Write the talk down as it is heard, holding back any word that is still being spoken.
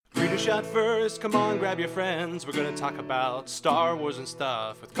Shot First. Come on, grab your friends. We're gonna talk about Star Wars and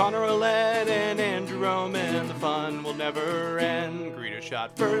stuff with Connor Ouellette and Andrew Roman. The fun will never end. Greeter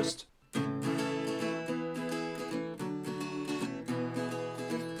Shot First.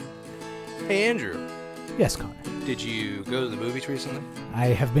 Hey, Andrew. Yes, Connor. Did you go to the movies recently? I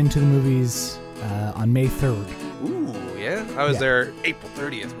have been to the movies on May 3rd. Ooh, yeah? I was there April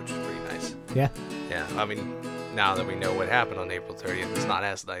 30th, which was pretty nice. Yeah? Yeah, I mean, now that we know what happened on April 30th, it's not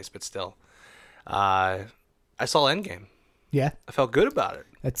as nice, but still. I saw Endgame. Yeah? I felt good about it.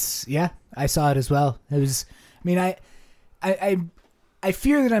 I saw it as well. It was, I mean, I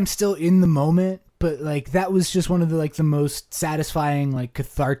fear that I'm still in the moment, but like that was just one of the most satisfying, like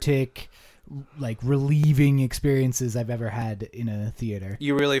cathartic, like relieving experiences I've ever had in a theater.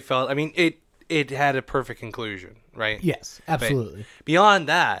 You really felt, I mean, it had a perfect conclusion, right? Yes, absolutely. But beyond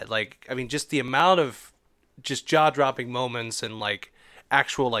that, like, I mean, just the amount of just jaw-dropping moments and like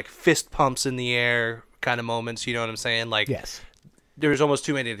actual like fist pumps in the air kind of moments, you know what I'm saying? Like, yes. There was almost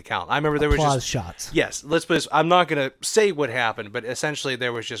too many to count. I remember there was applause just shots. Yes, let's put this, I'm not gonna say what happened, but essentially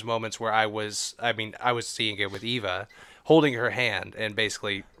there was just moments where I was seeing it with Eva, holding her hand and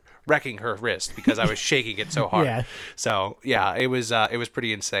basically wrecking her wrist because I was shaking it so hard. Yeah. So yeah, it was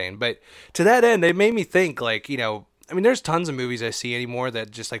pretty insane. But to that end, it made me think, like, you know, I mean, there's tons of movies I see anymore that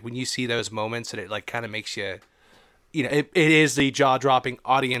just like when you see those moments and it like kind of makes you, you know, it is the jaw-dropping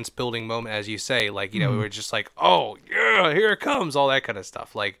audience building moment, as you say, like, you know, we're just like, oh yeah, here it comes, all that kind of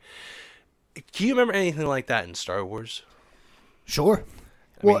stuff. Like, can you remember anything like that in Star Wars? Sure.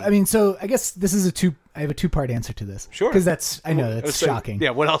 I mean, so I guess this is I have a two-part answer to this. Sure. Because I know that's shocking.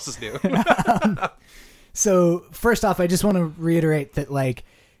 Yeah, what else is new? So first off, I just want to reiterate that like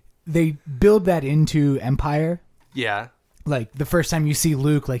they build that into Empire. Yeah. Like the first time you see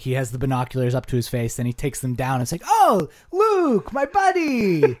Luke, like he has the binoculars up to his face, then he takes them down. It's like, oh, Luke, my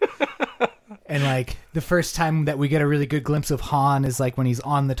buddy. And like the first time that we get a really good glimpse of Han is like when he's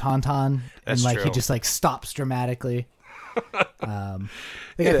on the Tauntaun, That's and like true. he just like stops dramatically. I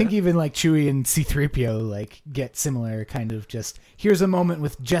think even like Chewie and C-3PO like get similar kind of just here's a moment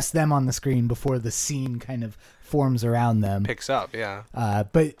with just them on the screen before the scene kind of forms around them. Picks up, yeah.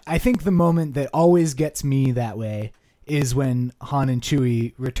 But I think the moment that always gets me that way is when Han and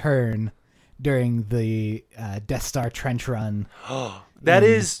Chewie return during the Death Star trench run.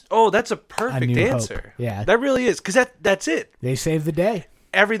 That's a perfect New Hope. answer. Yeah. That really is, because that's it. They save the day.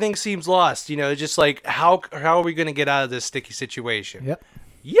 Everything seems lost, you know, just like how are we going to get out of this sticky situation? Yep.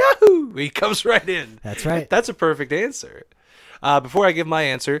 Yahoo! He comes right in. That's right. That's a perfect answer. Before I give my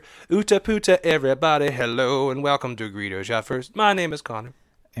answer, Uta Puta, everybody, hello, and welcome to Greedo Shot First. My name is Connor.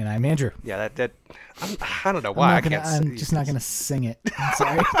 And I'm Andrew. Yeah, I don't know why I can't. I'm just not gonna sing it. I'm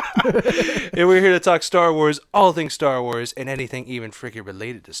sorry. And we're here to talk Star Wars, all things Star Wars, and anything even freaking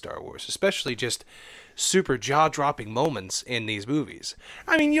related to Star Wars, especially just super jaw-dropping moments in these movies.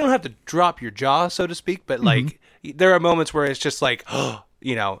 I mean, you don't have to drop your jaw, so to speak, but like there are moments where it's just like,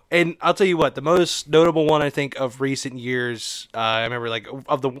 you know. And I'll tell you what, the most notable one I think of recent years, I remember like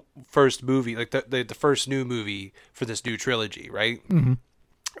of the first movie, like the first new movie for this new trilogy, right? Mm-hmm.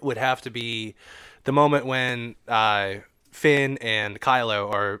 Would have to be the moment when Finn and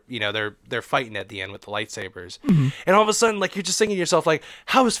Kylo are, you know, they're fighting at the end with the lightsabers, and all of a sudden, like, you're just thinking to yourself, like,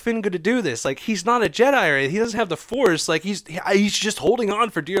 how is Finn going to do this? Like, he's not a Jedi, or he doesn't have the Force. Like, he's just holding on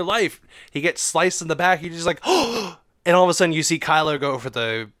for dear life. He gets sliced in the back. You're just like, oh, and all of a sudden you see Kylo go for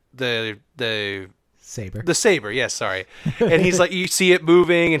the Saber. The saber. Yes, sorry. And he's like, you see it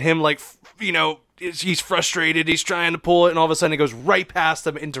moving, and him like, you know, he's frustrated. He's trying to pull it, and all of a sudden it goes right past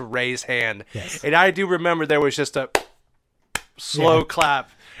him into Rey's hand. Yes. And I do remember there was just a slow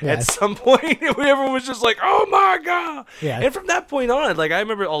clap at Yes. some point. Everyone was just like, "Oh my god!" Yeah. And from that point on, like, I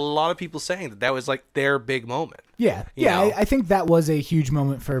remember a lot of people saying that was like their big moment. Yeah. You Yeah. know? I think that was a huge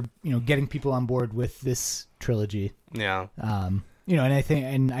moment for, you know, getting people on board with this trilogy. Yeah. You know, and I think,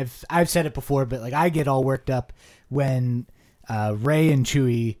 and I've said it before, but like I get all worked up when Rey and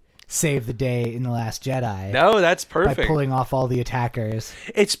Chewie save the day in The Last Jedi. No, that's by perfect. pulling off all the attackers.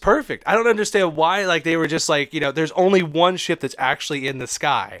 It's perfect. I don't understand why, like, they were just like, you know, there's only one ship that's actually in the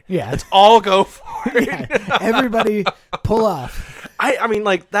sky. Yeah. Let's all go for it. Yeah. Everybody pull off. I mean,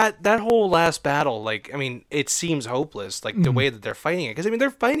 like, that whole last battle, like, I mean, it seems hopeless, like, the way that they're fighting it. Because, I mean,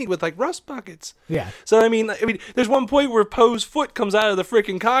 they're fighting with, like, rust buckets. Yeah. So, I mean, there's one point where Poe's foot comes out of the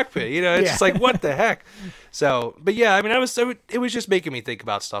freaking cockpit. You know, it's just like, what the heck? So, but yeah, I mean, it was just making me think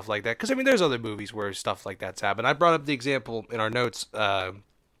about stuff like that. Because, I mean, there's other movies where stuff like that's happened. I brought up the example in our notes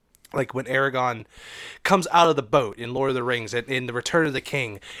like when Aragorn comes out of the boat in Lord of the Rings and in the Return of the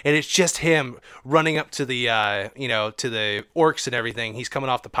King, and it's just him running up to the to the orcs and everything. He's coming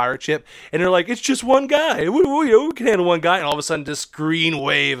off the pirate ship, and they're like, "It's just one guy. We can handle one guy." And all of a sudden, this green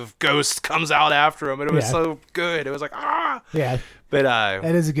wave of ghosts comes out after him, and it was so good. It was like Yeah. But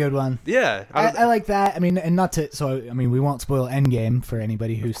that is a good one. Yeah, I like that. I mean, and not to. So I mean, we won't spoil Endgame for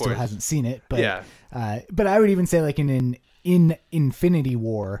anybody who still hasn't seen it. But yeah. But I would even say like in Infinity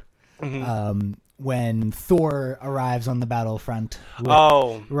War. When Thor arrives on the battlefront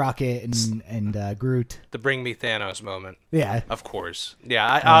with Rocket and Groot. The Bring Me Thanos moment. Yeah. Of course.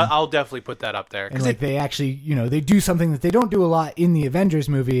 Yeah, I'll definitely put that up there. And like they actually, they do something that they don't do a lot in the Avengers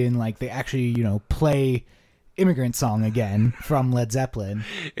movie, and like they actually, play Immigrant Song again from Led Zeppelin.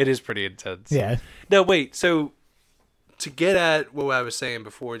 It is pretty intense. Yeah. No, wait, so to get at what I was saying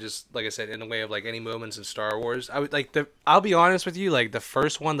before, just like I said, in the way of like any moments in Star Wars, I would like I'll be honest with you, like the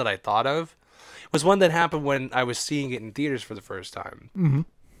first one that I thought of was one that happened when I was seeing it in theaters for the first time,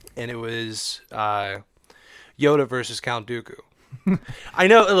 and it was Yoda versus Count Dooku. I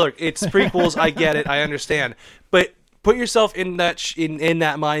know, look, it's prequels, I get it, I understand, but put yourself in that in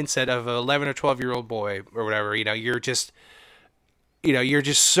that mindset of an 11 or 12-year-old boy or whatever. You're just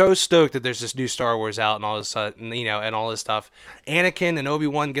so stoked that there's this new Star Wars out and all this, and all this stuff. Anakin and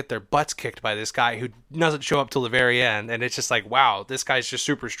Obi-Wan get their butts kicked by this guy who doesn't show up till the very end, and it's just like, wow, this guy's just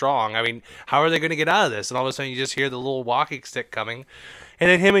super strong. I mean, how are they going to get out of this? And all of a sudden, you just hear the little walking stick coming, and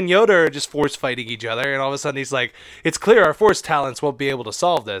then him and Yoda are just force fighting each other, and all of a sudden, he's like, it's clear our Force talents won't be able to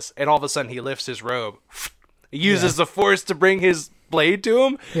solve this. And all of a sudden, he lifts his robe, he uses the Force to bring his blade to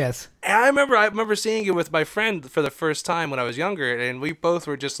him. Yes. And I remember seeing it with my friend for the first time when I was younger, and we both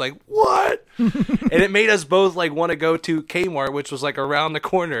were just like, what? And it made us both like want to go to Kmart, which was like around the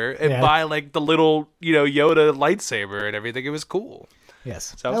corner, and buy like the little, Yoda lightsaber and everything. It was cool.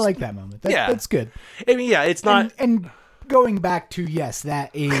 Yes. So I like that moment. That's good. I mean, yeah, it's not. And going back to,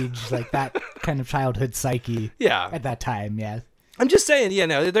 that age, like that kind of childhood psyche. Yeah. At that time, yeah. I'm just saying,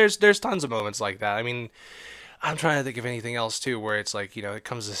 there's tons of moments like that. I mean, I'm trying to think of anything else too, where it's like, it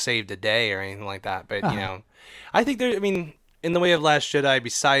comes to save the day or anything like that. But I think in the way of Last Jedi,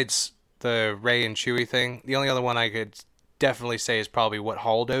 besides the Rey and Chewie thing, the only other one I could definitely say is probably what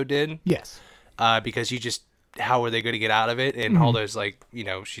Holdo did. Yes. Because how are they going to get out of it? And Holdo's like,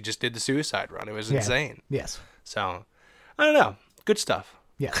 she just did the suicide run. It was insane. Yes. So, I don't know. Good stuff.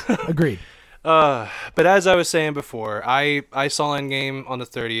 Yes. Agreed. But as I was saying before, I saw Endgame on the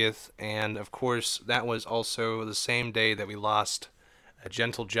 30th, and of course that was also the same day that we lost a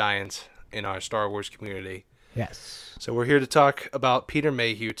gentle giant in our Star Wars community. Yes. So we're here to talk about Peter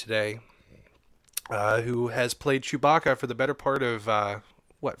Mayhew today, who has played Chewbacca for the better part of 4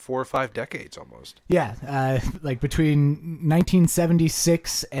 or 5 decades almost. Yeah, like between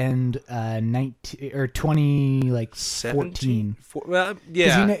 1976 and 2014. Well,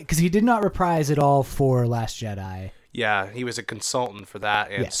 yeah, because he did not reprise at all for Last Jedi. Yeah, he was a consultant for that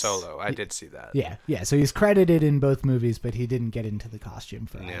and Solo. I did see that. Yeah. So he's credited in both movies, but he didn't get into the costume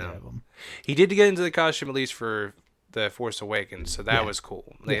for either of them. He did get into the costume at least for The Force Awakens, so that was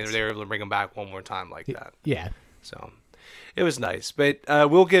cool. They were able to bring him back one more time like that. Yeah. So it was nice. But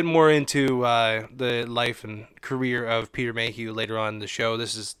we'll get more into the life and career of Peter Mayhew later on in the show.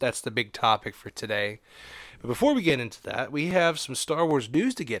 That's the big topic for today. But before we get into that, we have some Star Wars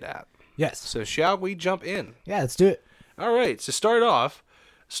news to get at. Yes. So shall we jump in? Yeah, let's do it. All right. To start off,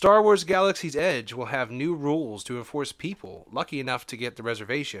 Star Wars Galaxy's Edge will have new rules to enforce people lucky enough to get the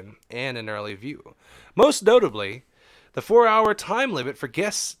reservation and an early view. Most notably, the 4-hour time limit for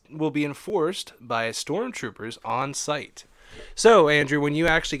guests will be enforced by stormtroopers on site. So, Andrew, when you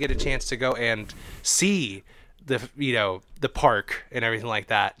actually get a chance to go and see the park and everything like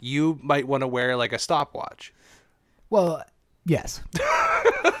that, you might want to wear like a stopwatch. Well, yes.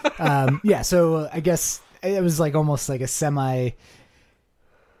 So I guess it was like almost like a semi,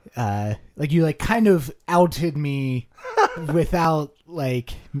 like you like kind of outed me without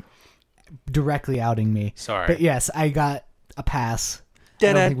like directly outing me. Sorry. But yes, I got a pass.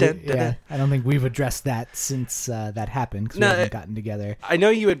 I don't think we've addressed that since that happened because we haven't gotten together. I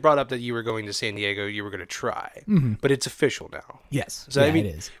know you had brought up that you were going to San Diego, you were going to try, but it's official now. Yes. So it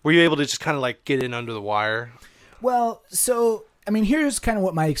is. Were you able to just kind of like get in under the wire? Well, so here's kind of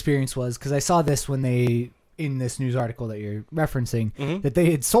what my experience was, because I saw this when in this news article that you're referencing, that they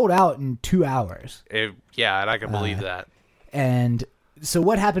had sold out in 2 hours. And I can believe that. And so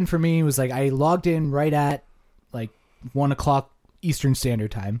what happened for me was like I logged in right at like 1:00 Eastern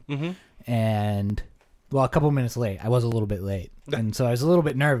Standard Time, and a couple minutes late. I was a little bit late, and so I was a little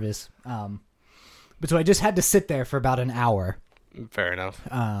bit nervous. But so I just had to sit there for about an hour. Fair enough.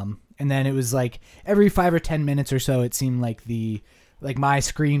 and then it was like every 5 or 10 minutes or so, it seemed like my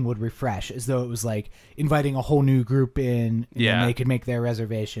screen would refresh as though it was like inviting a whole new group in. And then they could make their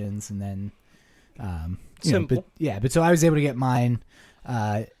reservations, and then, Simple. but so I was able to get mine.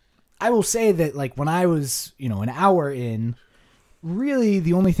 I will say that like when I was, an hour in, really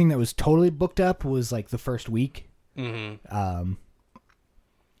the only thing that was totally booked up was like the first week. Mm-hmm.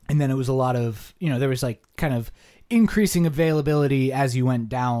 And then it was a lot of, there was like kind of increasing availability as you went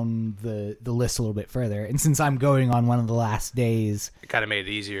down the list a little bit further. And since I'm going on one of the last days, It kind of made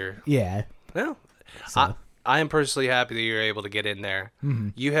it easier. yeah. Well, So. I am personally happy that you're able to get in there. Mm-hmm.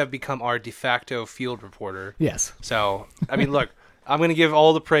 You have become our de facto field reporter. Yes. So, I mean, look, I'm going to give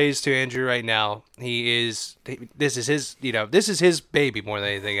all the praise to Andrew right now. This is his baby more than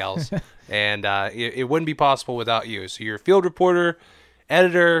anything else. And it wouldn't be possible without you. So you're a field reporter,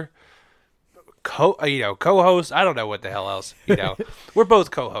 editor, co-host. I don't know what the hell else. We're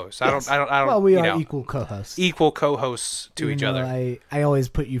both co-hosts. Yes. I don't. Well, we are equal co-hosts. Equal co-hosts to Even each though other. I always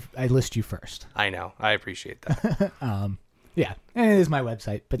I list you first. I know. I appreciate that. Yeah, and it is my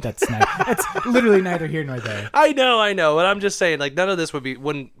website, but that's literally neither here nor there. I know, but I'm just saying, like, none of this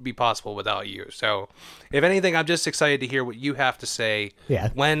wouldn't be possible without you. So, if anything, I'm just excited to hear what you have to say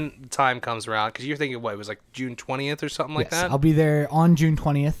when the time comes around. Because you're thinking, what, it was like June 20th or something like that? I'll be there on June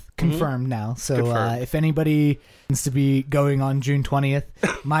 20th, confirmed now. So, if anybody wants to be going on June 20th,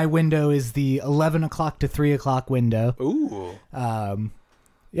 my window is the 11 o'clock to 3 o'clock window. Ooh.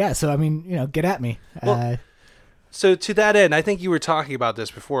 Yeah, so, I mean, get at me. Well, so to that end, I think you were talking about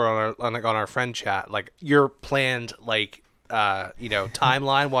this before on our friend chat, like your planned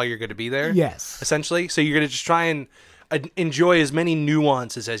timeline while you're going to be there. Yes, essentially. So you're going to just try and enjoy as many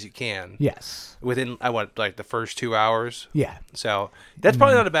nuances as you can. Yes, within the first 2 hours. Yeah. So that's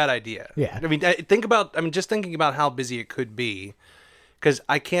probably not a bad idea. Yeah. I mean, just thinking about how busy it could be, because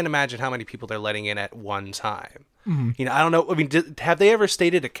I can't imagine how many people they're letting in at one time. Mm-hmm. I don't know. I mean, have they ever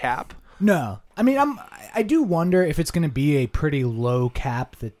stated a cap? No. I mean, I do wonder if it's going to be a pretty low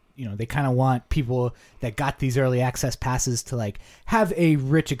cap that, they kind of want people that got these early access passes to like have a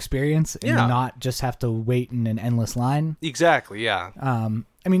rich experience and not just have to wait in an endless line. Exactly. Yeah.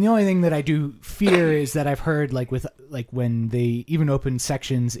 I mean, the only thing that I do fear is that I've heard when they even opened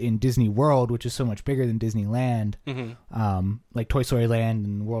sections in Disney World, which is so much bigger than Disneyland, like Toy Story Land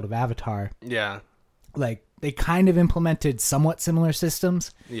and World of Avatar. Yeah. Like they kind of implemented somewhat similar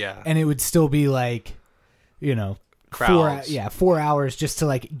systems. Yeah. And it would still be like, crowds. 4 hours just to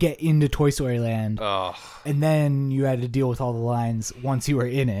like get into Toy Story Land. Oh. And then you had to deal with all the lines once you were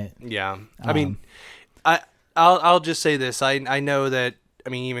in it. Yeah. I mean, I'll just say this. I know that, I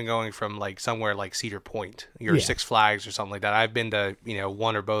mean, even going from like somewhere like Cedar Point or Six Flags or something like that, I've been to,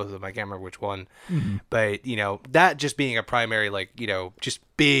 one or both of them. I can't remember which one. Mm-hmm. But, that just being a primary, just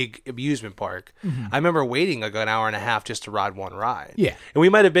big amusement park. Mm-hmm. I remember waiting like an hour and a half just to ride one ride. Yeah. And we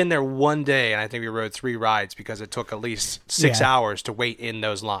might have been there one day, and I think we rode 3 rides because it took at least 6 hours to wait in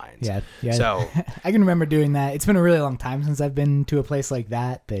those lines. Yeah. So I can remember doing that. It's been a really long time since I've been to a place like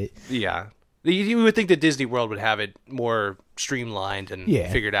that. But yeah. You would think that Disney World would have it more streamlined and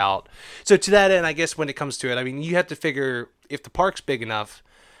figured out. So to that end, I guess when it comes to it, I mean, you have to figure if the park's big enough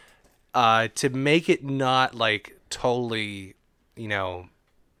to make it not like totally,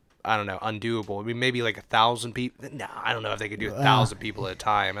 I don't know, undoable. I mean, maybe like 1,000 people. No, I don't know if they could do 1,000 people at a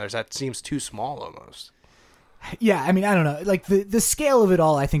time. That seems too small almost. Yeah, I mean, I don't know. Like the scale of it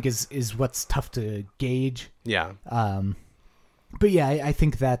all, I think is what's tough to gauge. Yeah. But yeah, I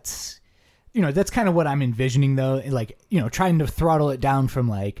think that's. That's kind of what I'm envisioning, though. Like, trying to throttle it down from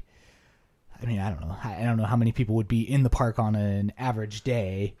like, I mean, I don't know. I don't know how many people would be in the park on an average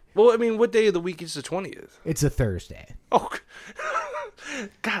day. Well, I mean, what day of the week is the 20th? It's a Thursday. Oh,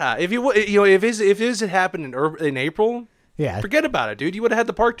 God! If this had happened in April, forget about it, dude. You would have had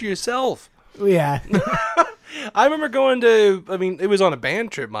the park to yourself. Yeah. I remember going to, I mean, it was on a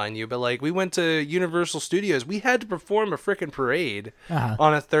band trip, mind you, but like we went to Universal Studios. We had to perform a freaking parade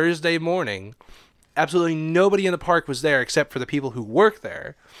on a Thursday morning. Absolutely nobody in the park was there except for the people who work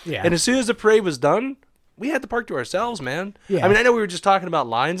there. Yeah. And as soon as the parade was done, we had the park to ourselves, man. Yeah. I mean, I know we were just talking about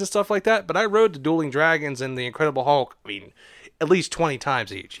lines and stuff like that, but I rode the Dueling Dragons and the Incredible Hulk, I mean, at least 20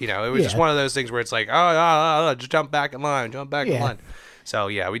 times each. It was just one of those things where it's like, just jump back in line. So,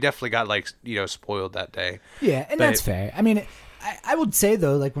 yeah, we definitely got, spoiled that day. Yeah, and that's fair. I mean, I would say,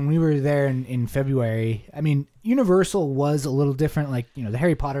 though, like, when we were there in February, I mean, Universal was a little different. Like, the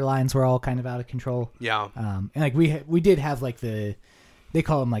Harry Potter lines were all kind of out of control. Yeah. And, like, we did have, like, they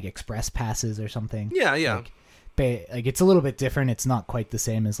call them, like, express passes or something. Yeah, yeah. Like, it's a little bit different. It's not quite the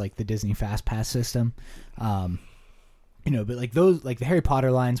same as, like, the Disney Fast Pass system. but like those, like the Harry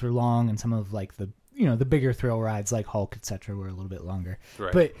Potter lines were long, and some of like the the bigger thrill rides like Hulk, etc., were a little bit longer.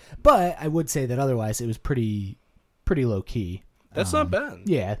 Right. But I would say that otherwise it was pretty low key. That's not bad.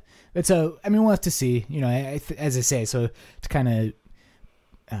 Yeah, but so I mean we'll have to see. As I say, so to kind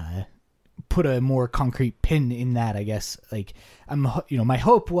of put a more concrete pin in that, I guess. Like my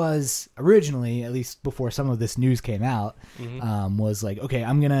hope was originally, at least before some of this news came out, was like, okay,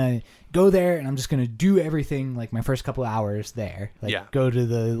 I'm gonna go there and I'm just gonna do everything like my first couple of hours there. Like go to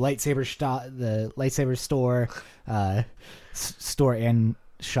the lightsaber store, store and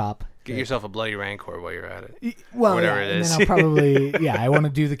shop. Get yourself a bloody Rancor while you're at it. Well, whatever it is. And then I'll probably, I want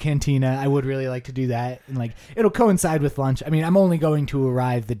to do the cantina. I would really like to do that. And like, it'll coincide with lunch. I mean, I'm only going to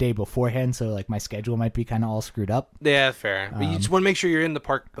arrive the day beforehand, so like my schedule might be kind of all screwed up. Yeah, fair. But you just want to make sure you're in the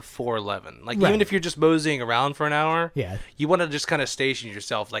park before 11. Like, even if you're just moseying around for an hour, you want to just kind of station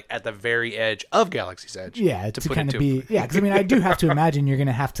yourself like at the very edge of Galaxy's Edge. Yeah, to kind of be, because I mean, I do have to imagine you're going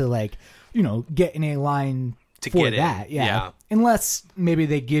to have to like, get in a line to for get that, in. yeah. Unless maybe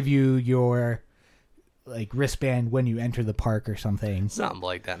they give you your like wristband when you enter the park or something. Something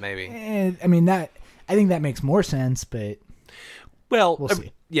like that, maybe. And I mean I think that makes more sense, but we'll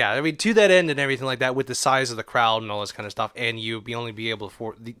see. Yeah, I mean to that end and everything like that, with the size of the crowd and all this kind of stuff, and you only be able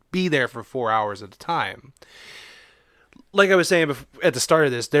to be there for 4 hours at a time. Like I was saying at the start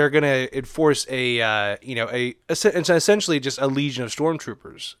of this, they're going to enforce essentially just a legion of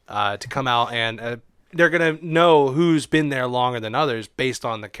stormtroopers to come out, and they're going to know who's been there longer than others based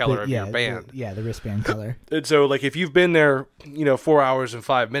on the color of your band. The wristband color. And so, like, if you've been there, 4 hours and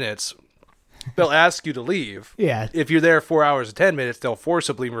 5 minutes, they'll ask you to leave. Yeah. If you're there 4 hours and 10 minutes, they'll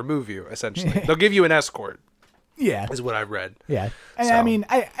forcibly remove you, essentially. They'll give you an escort. Yeah. Is what I've read. Yeah. And I mean,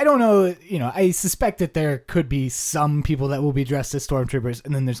 I don't know, I suspect that there could be some people that will be dressed as stormtroopers,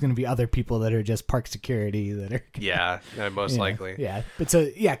 and then there's going to be other people that are just park security that are. Yeah, most likely. Yeah. But so,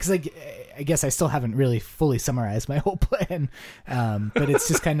 because like, I guess I still haven't really fully summarized my whole plan. But it's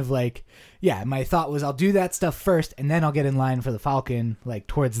just kind of like, my thought was I'll do that stuff first, and then I'll get in line for the Falcon, like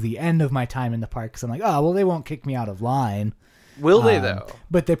towards the end of my time in the park. Because I'm like, oh, well, they won't kick me out of line. Will they though?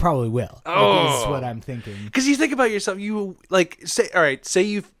 But they probably will. Is what I'm thinking. Because you think about yourself, you say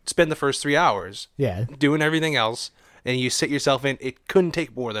you spend the first 3 hours, doing everything else, and you sit yourself in. It couldn't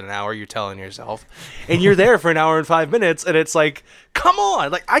take more than an hour. You're telling yourself, and you're there for an hour and 5 minutes, and it's like, come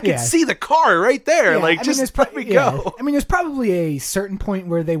on, like I can see the car right there. Yeah, like just let me go. I mean, there's probably a certain point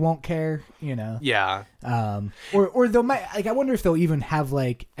where they won't care, Yeah. Or they might like. I wonder if they'll even have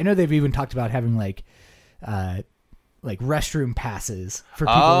like. I know they've even talked about having like restroom passes for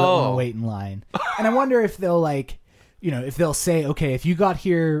people that want to wait in line. And I wonder if they'll like, if they'll say, okay, if you got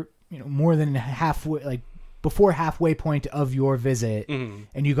here, more than halfway, like before halfway point of your visit and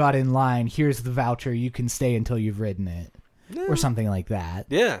you got in line, here's the voucher. You can stay until you've ridden it or something like that.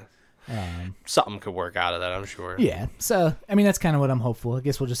 Yeah. Something could work out of that, I'm sure. Yeah. So, I mean, that's kind of what I'm hopeful. I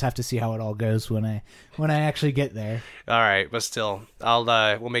guess we'll just have to see how it all goes when I actually get there. All right, but still,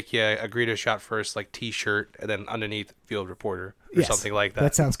 we'll make you a Greedo shot first, like T-shirt, and then underneath field reporter or something like that.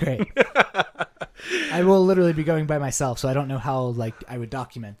 That sounds great. I will literally be going by myself, so I don't know how like I would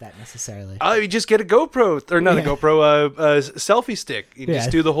document that necessarily. You just get a GoPro, or not a GoPro, a selfie stick. You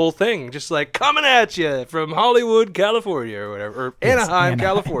just do the whole thing, just like coming at you from Hollywood, California, or whatever, or Anaheim,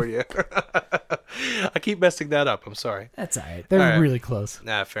 California. I keep messing that up. I'm sorry. That's all right. They're really close.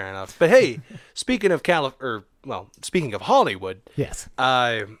 Nah, fair enough. But hey, speaking of speaking of Hollywood, yes.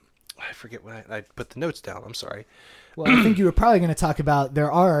 I forget when I put the notes down. I'm sorry. Well, I think you were probably going to talk about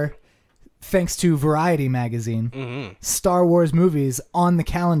there are, thanks to Variety magazine, Star Wars movies on the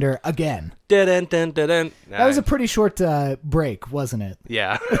calendar again. Dun, dun, dun, dun. That was a pretty short break, wasn't it?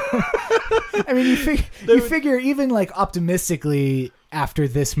 Yeah. I mean, you figure even like optimistically after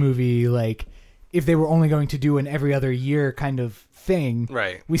this movie, like if they were only going to do an every other year kind of thing,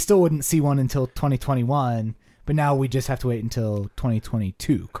 right? We still wouldn't see one until 2021. But now we just have to wait until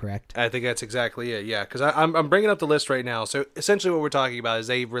 2022, correct? I think that's exactly it, yeah. Because I'm bringing up the list right now. So essentially what we're talking about is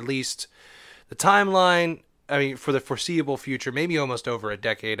they released the timeline, I mean, for the foreseeable future, maybe almost over a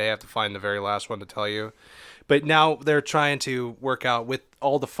decade. I have to find the very last one to tell you. But now they're trying to work out with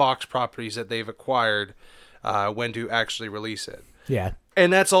all the Fox properties that they've acquired when to actually release it. Yeah.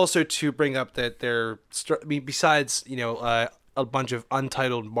 And that's also to bring up that besides, a bunch of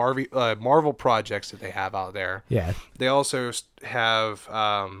untitled Marvel projects that they have out there. Yeah. They also have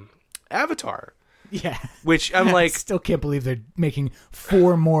Avatar. Yeah. Which I'm like... I still can't believe they're making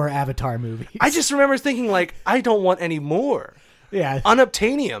 4 more Avatar movies. I just remember thinking, like, I don't want any more. Yeah.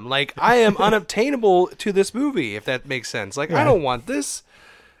 Unobtainium. Like, I am unobtainable to this movie, if that makes sense. Like, I don't want this.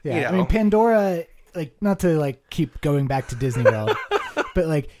 Yeah. I mean, Pandora like not to like keep going back to Disney World, but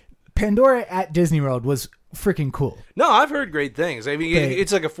like Pandora at Disney World was freaking cool. No, I've heard great things. I mean, But-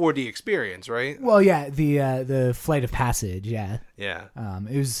 it's like a 4D experience, right? Well, yeah, the Flight of Passage, yeah. Yeah.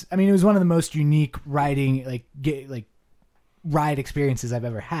 It was. I mean, it was one of the most unique riding ride experiences I've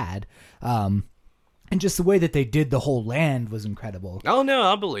ever had. And just the way that they did the whole land was incredible. Oh no,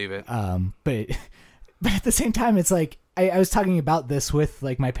 I'll believe it. But at the same time, it's like I was talking about this with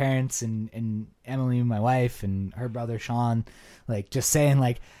like my parents and Emily, my wife, and her brother Sean, like just saying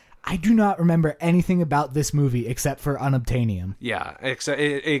like, I do not remember anything about this movie except for Unobtainium. Yeah,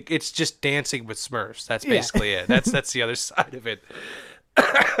 it's just dancing with Smurfs. That's basically it. That's the other side of it.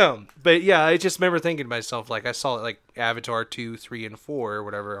 But yeah, I just remember thinking to myself, like, I saw like Avatar 2, 3, and 4 or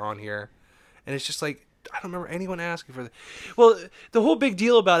whatever on here, and it's just like, I don't remember anyone asking for that. Well, the whole big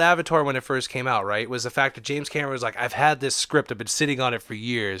deal about Avatar when it first came out, right, was the fact that James Cameron was like, I've had this script, I've been sitting on it for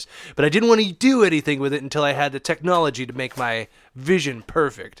years, but I didn't want to do anything with it until I had the technology to make my vision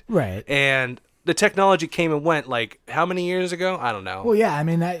perfect. Right. And the technology came and went, like, how many years ago? I don't know. Well, yeah. I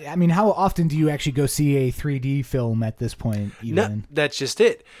mean, how often do you actually go see a 3D film at this point? Even No, that's just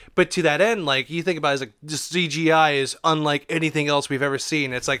it. But to that end, like, you think about it as like, the CGI is unlike anything else we've ever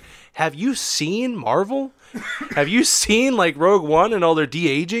seen. It's like, have you seen Marvel? Have you seen like Rogue One and all their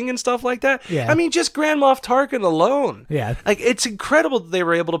de-aging and stuff like that? Yeah. I mean, just Grand Moff Tarkin alone. Yeah. Like, it's incredible that they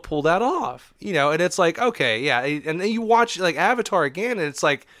were able to pull that off. You know, and it's like, okay, yeah. And then you watch like Avatar again, and it's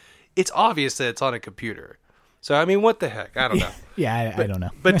like, it's obvious that it's on a computer. So, I mean, what the heck? I don't know. Yeah, I don't know.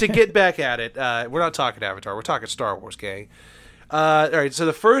 But to get back at it, we're not talking Avatar. We're talking Star Wars, gang. All right, so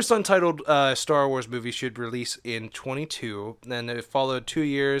the first untitled Star Wars movie should release in 22. Then it followed 2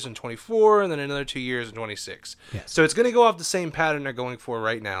 years in 24, and then another 2 years in 26. Yes. So it's going to go off the same pattern they're going for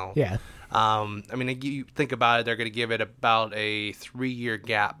right now. Yeah. I mean, you think about it, they're going to give it about a 3-year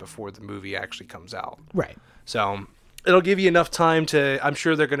gap before the movie actually comes out. Right. So it'll give you enough time to. I'm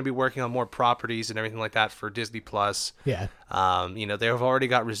sure they're going to be working on more properties and everything like that for Disney Plus. Yeah. You know, they've already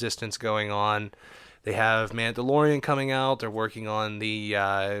got Resistance going on. They have Mandalorian coming out. They're working on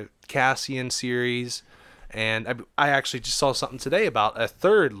the Cassian series. And I actually just saw something today about a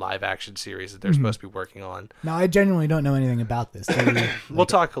third live-action series that they're supposed to be working on. Now, I genuinely don't know anything about this. We'll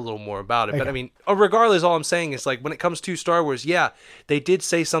talk a little more about it. But, Okay. I mean, regardless, all I'm saying is, like, when it comes to Star Wars, yeah, they did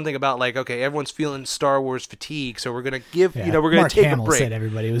say something about, like, okay, everyone's feeling Star Wars fatigue, so we're going to give, Yeah. you know, we're going Mark to take Hamill a break. said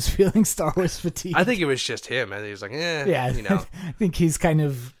everybody was feeling Star Wars fatigue. I think it was just him. I think he was like, yeah, you know. I think he's kind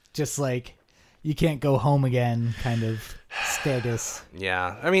of just like, you can't go home again kind of status.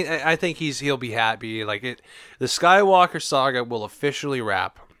 Yeah, I mean, I think he'll be happy. Like the Skywalker saga will officially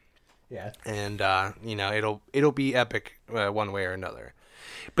wrap, Yeah. and you know it'll be epic one way or another.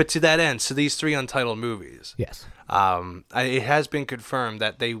 But to that end, so these 3 untitled movies, Yes. it has been confirmed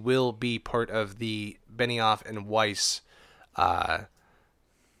that they will be part of the Benioff and Weiss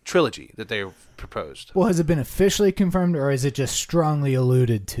trilogy that they've proposed. Well, has it been officially confirmed, or is it just strongly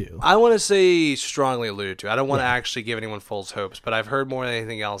alluded to? I want to say strongly alluded to. I don't want to Yeah. actually give anyone false hopes, but I've heard more than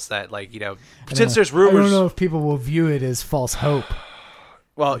anything else that, like, you know, I since don't there's know- I rumors. don't know if people will view it as false hope.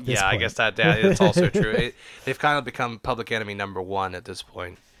 Well, this yeah, I point. guess that's also true. They've kind of become public enemy number 1 at this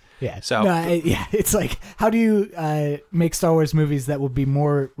point. Yeah. So- yeah, it's like, how do you make Star Wars movies that would be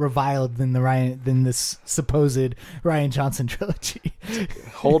more reviled than this supposed Ryan Johnson trilogy?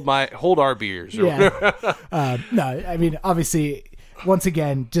 Hold our beers. Yeah. No, I mean, obviously, once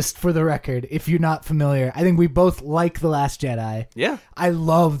again, just for the record, if you're not familiar, I think we both like The Last Jedi. Yeah. I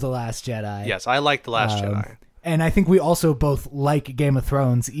love The Last Jedi. Yes, I like The Last Jedi. And I think we also both like Game of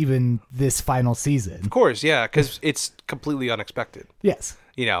Thrones, even this final season. Of course, yeah, because it's completely unexpected. Yes.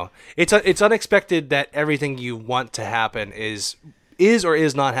 You know, it's unexpected that everything you want to happen is or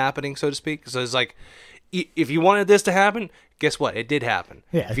is not happening, so to speak. So it's like, if you wanted this to happen, guess what? It did happen.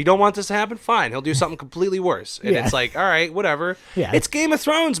 Yeah. If you don't want this to happen, fine. He'll do something completely worse. And Yeah. it's like, all right, whatever. Yeah. It's Game of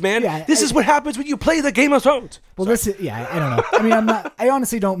Thrones, man. Yeah, This is what happens when you play the Game of Thrones. Well, this is, yeah, I don't know. I mean, I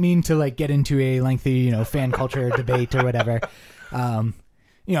honestly don't mean to like get into a lengthy, fan culture debate or whatever. And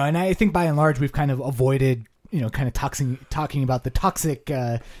I think by and large we've kind of avoided, kind of talking about the toxic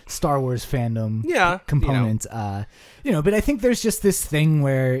Star Wars fandom component. But I think there's just this thing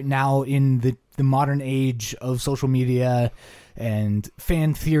where now in the modern age of social media and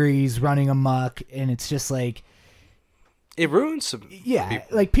fan theories running amok, and it's just like, it ruins some people.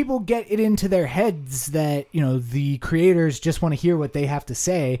 like people get it into their heads that, the creators just want to hear what they have to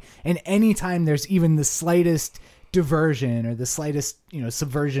say. And anytime there's even the slightest diversion or the slightest,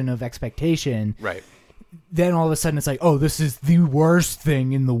 subversion of expectation, Right. then all of a sudden it's like, oh, this is the worst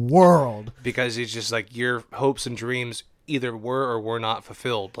thing in the world. Because it's just like your hopes and dreams either were or were not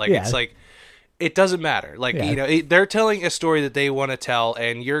fulfilled. Like, Yeah. it's like, it doesn't matter. Like, Yeah. you know, they're telling a story that they want to tell,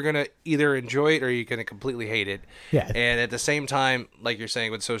 and you're going to either enjoy it or you're going to completely hate it. Yeah. And at the same time, like you're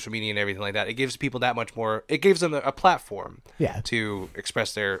saying with social media and everything like that, it gives people that much more, it gives them a platform Yeah. to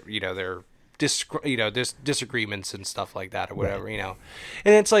express their, you know, their disagreements and stuff like that or whatever, you know.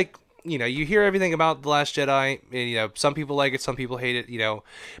 And it's like, you know, you hear everything about The Last Jedi, and, you know, some people like it, some people hate it, you know.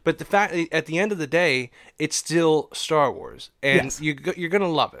 But the fact, at the end of the day, it's still Star Wars, and Yes. you're gonna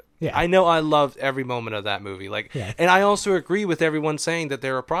love it. Yeah. I know I loved every moment of that movie. Like, Yeah. and I also agree with everyone saying that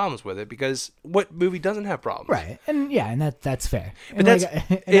there are problems with it, because what movie doesn't have problems? Right, and that's fair. But And,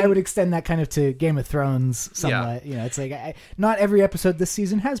 that's- I would extend that kind of to Game of Thrones somewhat. You know, it's like not every episode this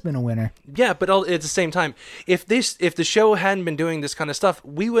season has been a winner. Yeah, but at the same time, if the show hadn't been doing this kind of stuff,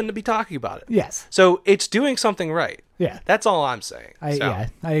 we wouldn't be talking about it. Yes. So it's doing something right. Yeah. That's all I'm saying. I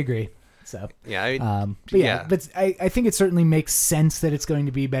agree. So. Yeah. But I think it certainly makes sense that it's going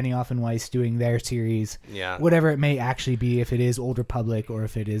to be Benioff and Weiss doing their series. Yeah. Whatever it may actually be, if it is Old Republic or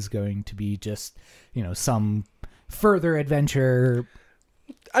if it is going to be just, you know, some further adventure.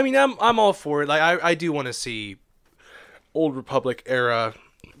 I mean, I'm all for it. Like, I do want to see Old Republic era.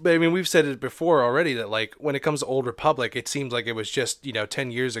 But I mean, we've said it before already that, like, when it comes to Old Republic, it seems like it was just, you know,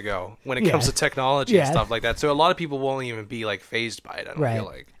 10 years ago when it comes to technology and stuff like that. So a lot of people won't even be, like, phased by it, I don't feel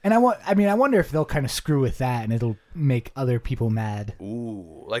like. And I wonder if they'll kind of screw with that and it'll make other people mad.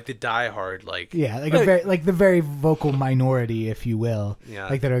 Ooh, like the diehard, like... Yeah, like the very vocal minority, if you will. Yeah.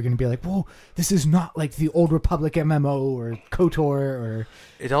 Like, that are going to be like, well, this is not like the Old Republic MMO or KOTOR or...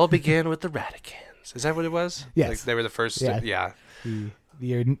 It all began with the Radicans. Is that what it was? Yes. Like, they were the first... Yeah.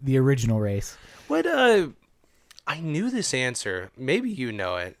 The original race. What, I knew this answer. Maybe you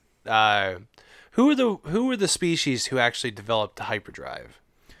know it. Who were the species who actually developed the hyperdrive?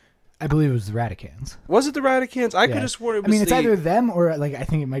 I believe it was the Radicans. Was it the Radicans? I could have sworn it was it's either them or, like, I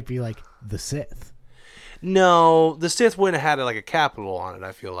think it might be, like, the Sith. No, the Sith wouldn't have had, like, a capital on it,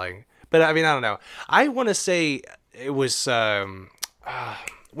 I feel like. But, I mean, I don't know. I want to say it was, I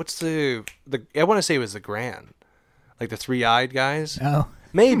want to say it was the Grand. Like the three-eyed guys? Oh.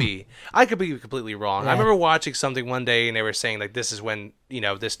 Maybe. I could be completely wrong. Yeah. I remember watching something one day and they were saying, like, this is when, you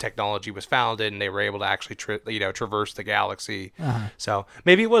know, this technology was founded and they were able to actually, traverse the galaxy. So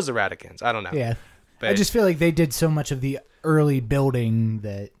maybe it was the Radicans. I don't know. Yeah. But, I just feel like they did so much of the early building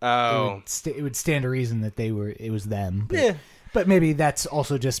that it would stand to reason that it was them. But maybe that's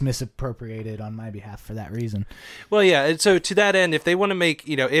also just misappropriated on my behalf for that reason. Well, yeah. And so to that end, if they want to make,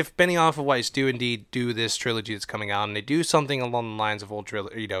 you know, if Benioff and Weiss do indeed do this trilogy that's coming out and they do something along the lines of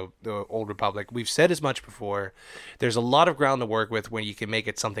the Old Republic, we've said as much before, there's a lot of ground to work with when you can make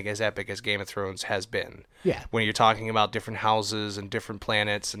it something as epic as Game of Thrones has been. Yeah. When you're talking about different houses and different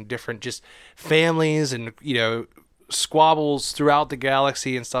planets and different just families and, you know, squabbles throughout the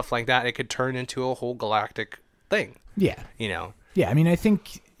galaxy and stuff like that, it could turn into a whole galactic thing. Yeah. You know? Yeah, I mean, I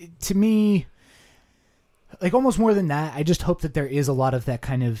think, to me, like, almost more than that, I just hope that there is a lot of that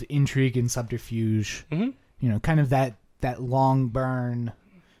kind of intrigue and subterfuge. Mm-hmm. You know, kind of that long burn,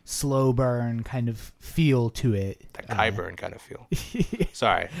 slow burn kind of feel to it. That Qyburn kind of feel.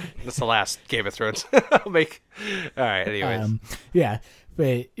 Sorry. That's the last Game of Thrones. All right, anyways. Yeah,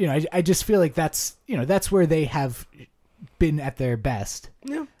 but, you know, I just feel like that's where they have been at their best.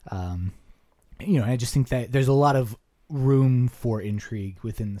 Yeah. You know, I just think that there's a lot of room for intrigue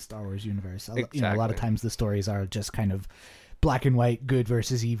within the Star Wars universe. Exactly. You know, a lot of times the stories are just kind of black and white, good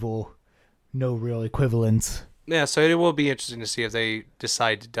versus evil, no real equivalence. Yeah, so it will be interesting to see if they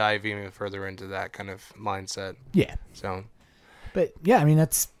decide to dive even further into that kind of mindset. Yeah. So, but yeah, I mean,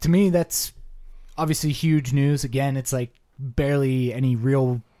 to me, that's obviously huge news. Again, it's like barely any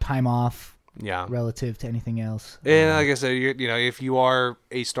real time off. Yeah. Relative to anything else. And like I said, you know, if you are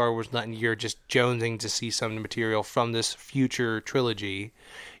a Star Wars nut and you're just jonesing to see some material from this future trilogy,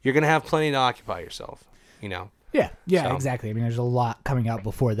 you're going to have plenty to occupy yourself, you know? Yeah, exactly. I mean, there's a lot coming out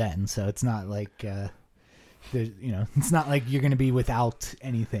before then, so it's not like, it's not like you're going to be without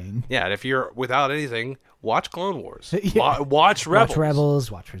anything. Yeah, and if you're without anything, watch Clone Wars. Yeah. Watch Rebels. Watch Rebels,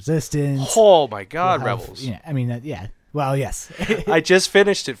 watch Resistance. Oh my God, Rebels. Yeah, I mean, yeah. Well, yes. I just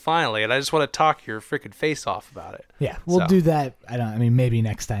finished it finally, and I just want to talk your freaking face off about it. Yeah, we'll do that. I mean, maybe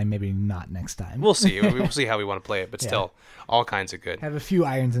next time, maybe not next time. We'll see. We'll see how we want to play it, but still, all kinds of good. Have a few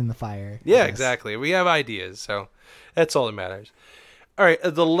irons in the fire. Yeah, exactly. We have ideas, so that's all that matters. All right,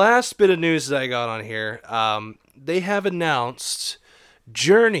 the last bit of news that I got on here, they have announced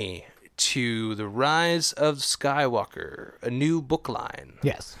Journey to The Rise of Skywalker, a new book line.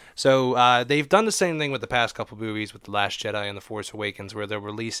 Yes. So they've done the same thing with the past couple movies with The Last Jedi and The Force Awakens, where they'll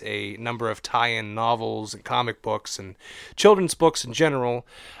release a number of tie-in novels and comic books and children's books in general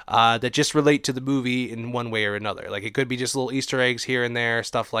that just relate to the movie in one way or another. Like it could be just little Easter eggs here and there,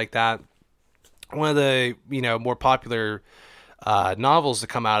 stuff like that. One of the more popular novels to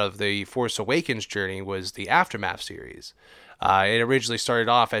come out of the Force Awakens journey was the Aftermath series. It originally started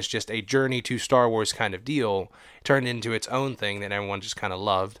off as just a journey to Star Wars kind of deal. It turned into its own thing that everyone just kind of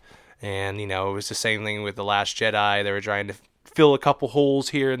loved. And, it was the same thing with The Last Jedi. They were trying to fill a couple holes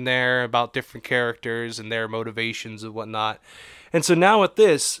here and there about different characters and their motivations and whatnot. And so now with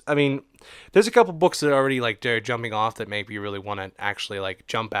this, I mean, there's a couple books that are already, like, they're jumping off that maybe you really want to actually, like,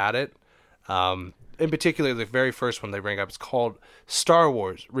 jump at it. In particular, the very first one they bring up is called Star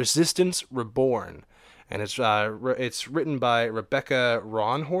Wars: Resistance Reborn. And it's written by Rebecca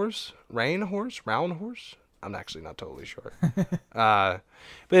Raunhorse. I'm actually not totally sure.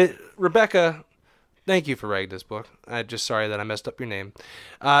 But Rebecca, thank you for writing this book. I'm just sorry that I messed up your name.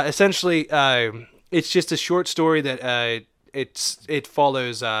 Essentially, it's just a short story that it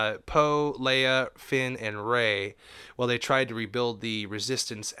follows Poe, Leia, Finn, and Rey while they tried to rebuild the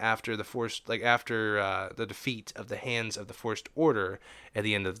Resistance after the defeat of the Hands of the First Order at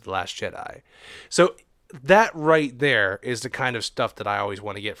the end of The Last Jedi. So that right there is the kind of stuff that I always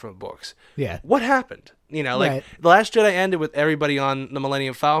want to get from books. Yeah. What happened? Right. The Last Jedi ended with everybody on the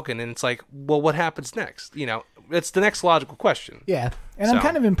Millennium Falcon, and it's like, well, what happens next? It's the next logical question. Yeah. And I'm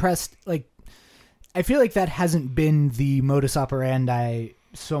kind of impressed. Like, I feel like that hasn't been the modus operandi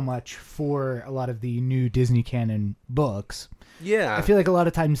so much for a lot of the new Disney canon books. Yeah. I feel like a lot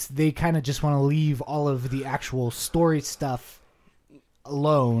of times they kind of just want to leave all of the actual story stuff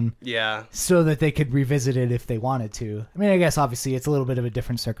alone, so that they could revisit it if they wanted to. I mean, I guess obviously it's a little bit of a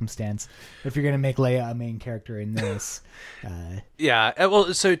different circumstance if you're going to make Leia a main character in this.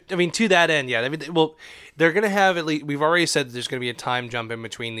 Well, so I mean, to that end, they're going to have at least. We've already said that there's going to be a time jump in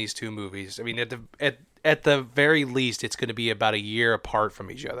between these two movies. I mean, at the very least, it's going to be about a year apart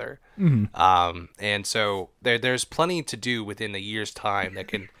from each other. Mm-hmm. And so there's plenty to do within a year's time that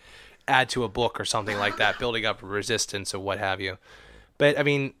can add to a book or something like that, building up a Resistance or what have you. But I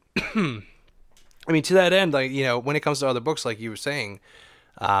mean, to that end, like, when it comes to other books, like you were saying,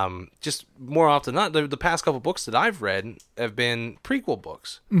 just more often than not, the past couple books that I've read have been prequel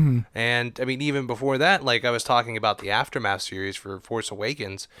books. Mm-hmm. And I mean, even before that, like I was talking about the Aftermath series for Force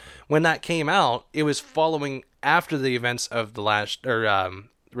Awakens, when that came out, it was following after the events of Return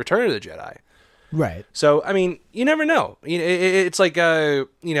of the Jedi. Right. So, I mean, you never know. It's like,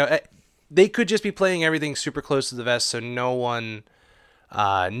 they could just be playing everything super close to the vest, so no one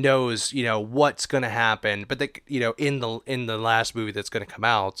knows what's going to happen, but in the last movie that's going to come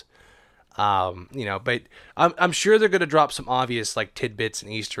out, but I'm sure they're going to drop some obvious like tidbits and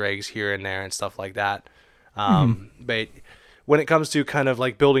Easter eggs here and there and stuff like that. But when it comes to kind of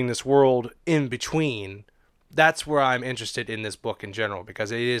like building this world in between, that's where I'm interested in this book in general, because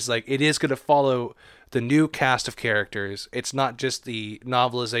it is going to follow the new cast of characters. It's not just the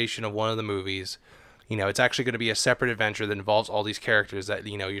novelization of one of the movies. It's actually going to be a separate adventure that involves all these characters that,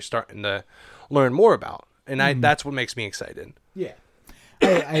 you're starting to learn more about. And that's what makes me excited. Yeah,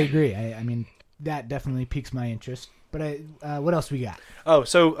 I agree. I mean, that definitely piques my interest. But what else we got? Oh,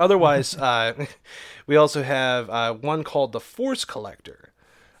 so otherwise, we also have one called The Force Collector.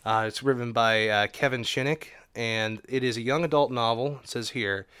 It's written by Kevin Shinnick, and it is a young adult novel. It says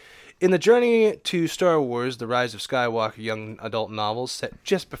here, in the journey to Star Wars, The Rise of Skywalker young adult novel set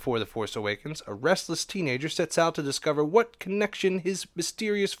just before The Force Awakens, a restless teenager sets out to discover what connection his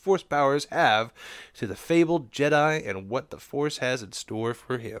mysterious Force powers have to the fabled Jedi and what the Force has in store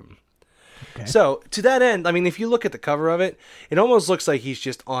for him. Okay. So, to that end, I mean, if you look at the cover of it, it almost looks like he's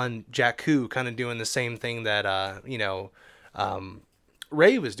just on Jakku, kind of doing the same thing that,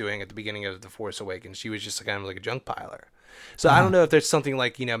 Rey was doing at the beginning of The Force Awakens. She was just kind of like a junk piler. So I don't know if there's something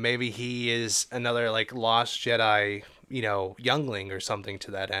like, maybe he is another like lost Jedi, youngling or something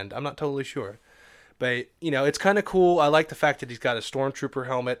to that end. I'm not totally sure. But, it's kind of cool. I like the fact that he's got a stormtrooper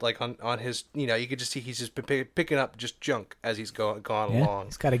helmet like on his, you could just see he's just been picking up just junk as he's gone along.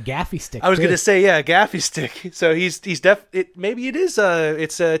 He's got a gaffy stick. I was going to say, a gaffy stick. So maybe it is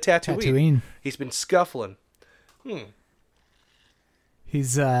it's a Tatooine. He's been scuffling.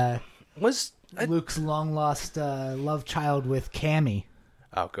 He's Luke's long lost love child with Cammy.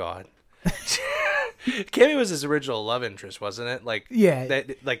 Oh God. Cammy was his original love interest, wasn't it? Like, yeah,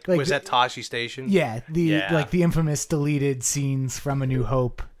 was that Tosche Station? Yeah, the infamous deleted scenes from A New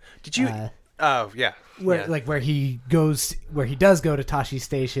Hope. Did you? Oh yeah, where yeah. where he does go to Tashi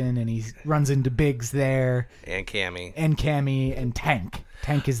Station and he runs into Biggs there And Cammy. and Cammy and Tank.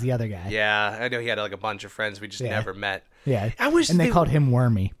 Tank is the other guy. Yeah, I know he had like a bunch of friends we just never met. Yeah. I wish and they called him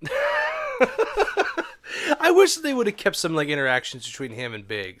Wormy. I wish they would have kept some like interactions between him and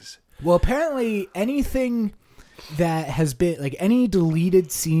Biggs. Well, apparently anything that has been like any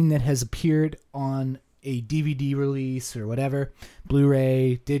deleted scene that has appeared on a DVD release or whatever,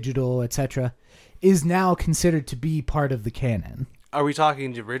 Blu-ray, digital, etc., is now considered to be part of the canon. Are we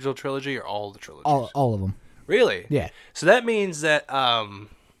talking the original trilogy or all the trilogies? All of them. Really? Yeah. So that means that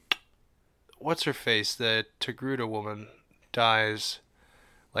what's her face? The Togruta woman dies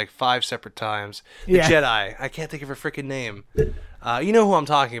like 5 separate times. The Jedi. I can't think of her freaking name. You know who I'm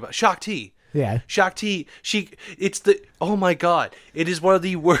talking about? Shakti. Yeah. Shakti. Oh my god! It is one of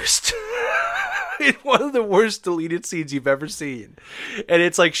the worst. It's one of the worst deleted scenes you've ever seen, and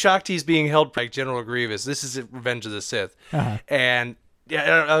it's like Shakti's being held by General Grievous. This is Revenge of the Sith, and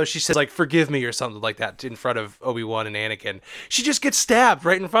she says like "forgive me" or something like that in front of Obi-Wan and Anakin. She just gets stabbed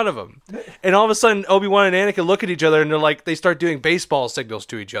right in front of him, and all of a sudden Obi-Wan and Anakin look at each other and they're like they start doing baseball signals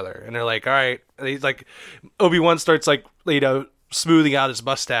to each other, and they're like, all right. And he's like, Obi-Wan starts like smoothing out his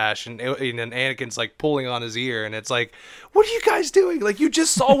mustache, and Anakin's like pulling on his ear, and it's like, what are you guys doing? Like, you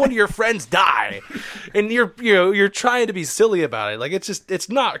just saw one of your friends die, and you're trying to be silly about it. Like, it's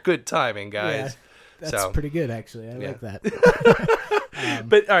not good timing, guys. Yeah, that's pretty good, actually. I like that.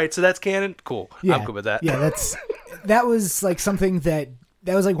 But all right, so that's canon. Cool. Yeah, I'm good with that. Yeah, that was like something that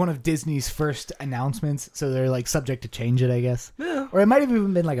was like one of Disney's first announcements, so they're like subject to change it, I guess. Yeah. Or it might have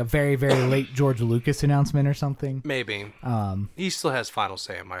even been like a very, very late George Lucas announcement or something. Maybe. He still has final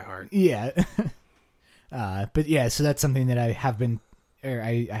say in my heart. Yeah. But yeah, so that's something that I have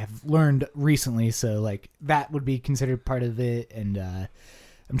learned recently. So like that would be considered part of it, and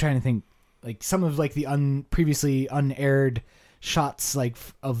I'm trying to think like some of like the previously unaired shots like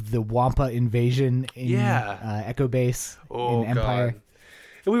of the Wampa invasion in Echo Base in Empire. God.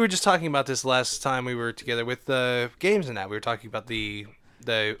 We were just talking about this last time we were together with the games and that. We were talking about the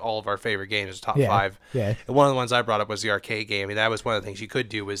all of our favorite games, top 5. Yeah. And one of the ones I brought up was the arcade game, and that was one of the things you could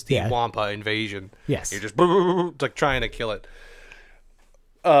do was the Wampa invasion. Yes. You're just like trying to kill it.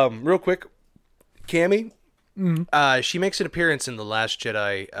 Real quick, Cammy, she makes an appearance in the Last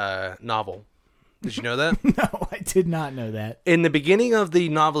Jedi novel. Did you know that? No, I did not know that. In the beginning of the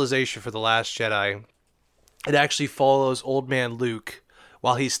novelization for the Last Jedi, it actually follows Old Man Luke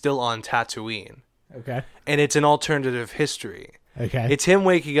while he's still on Tatooine. Okay. And it's an alternative history. Okay. It's him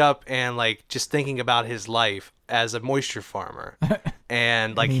waking up and like just thinking about his life as a moisture farmer.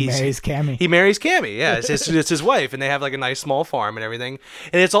 And like he marries Cammy. He marries Cammy, yeah. It's his wife, and they have like a nice small farm and everything.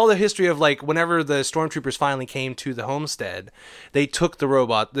 And it's all the history of like whenever the stormtroopers finally came to the homestead, they took the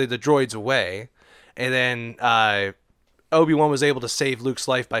droids away, and then Obi-Wan was able to save Luke's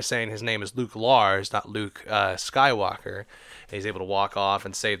life by saying his name is Luke Lars, not Luke Skywalker. And he's able to walk off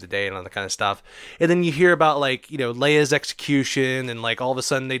and save the day and all that kind of stuff. And then you hear about like, Leia's execution, and like all of a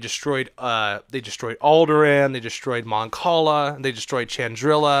sudden they destroyed Alderaan, they destroyed Mon Cala, they destroyed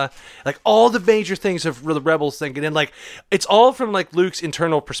Chandrilla, like all the major things of the rebels thinking. And like it's all from like Luke's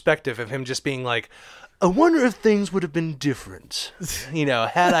internal perspective of him just being like, I wonder if things would have been different,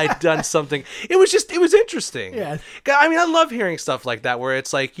 had I done something. It was interesting. Yeah. I mean, I love hearing stuff like that where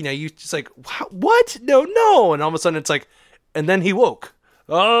it's like, you just like, what? No. And all of a sudden it's like, and then he woke.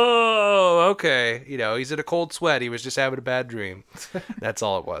 Oh, okay. He's in a cold sweat. He was just having a bad dream. That's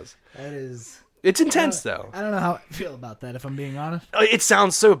all it was. It's intense, though. I don't know how I feel about that, if I'm being honest. It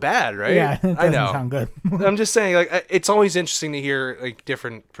sounds so bad, right? Yeah, it doesn't I know. sound good. I'm just saying, like, it's always interesting to hear like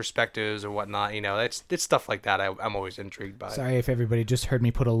different perspectives or whatnot. It's stuff like that. I'm always intrigued by. Sorry if everybody just heard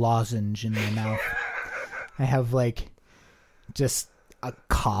me put a lozenge in my mouth. I have like just a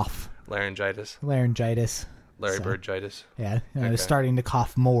cough. Laryngitis. Larry Bird-gitis. Yeah, and I was starting to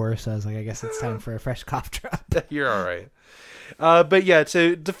cough more, so I was like, I guess it's time for a fresh cough drop. You're all right. But yeah,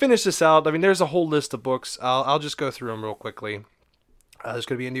 to finish this out, I mean, there's a whole list of books. I'll just go through them real quickly. There's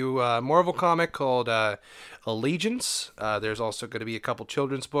going to be a new Marvel comic called Allegiance. There's also going to be a couple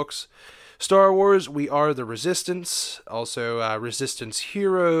children's books. Star Wars, We Are the Resistance. Also, Resistance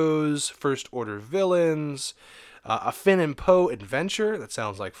Heroes, First Order Villains. A Finn and Poe adventure. That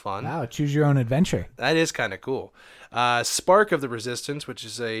sounds like fun. Wow, choose your own adventure. That is kind of cool. Spark of the Resistance, which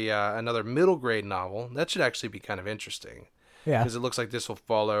is another middle grade novel. That should actually be kind of interesting. Yeah. Because it looks like this will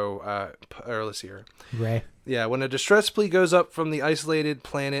follow, let's see here. Rey. Yeah, when a distress plea goes up from the isolated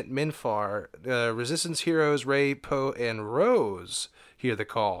planet Minfar, Resistance heroes Rey, Poe, and Rose hear the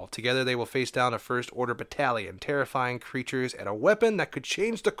call. Together they will face down a First Order battalion, terrifying creatures, and a weapon that could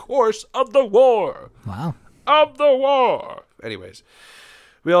change the course of the war. Wow. Of the war. Anyways,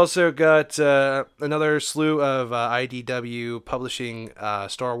 we also got another slew of IDW publishing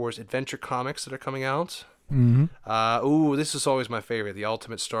Star Wars adventure comics that are coming out. Mm-hmm. This is always my favorite. The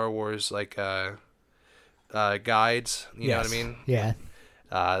Ultimate Star Wars guides. You know what I mean? Yeah.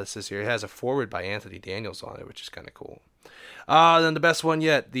 This is here. It has a foreword by Anthony Daniels on it, which is kind of cool. Then the best one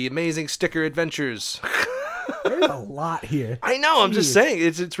yet, the Amazing Sticker Adventures. There's a lot here. I know. I'm just saying,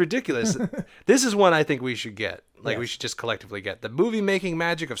 it's ridiculous. This is one I think we should get. We should just collectively get the movie making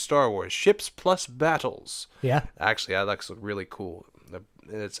magic of Star Wars: Ships plus Battles. Yeah. Actually, that looks really cool.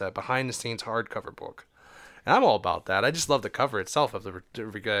 It's a behind the scenes hardcover book. And I'm all about that. I just love the cover itself of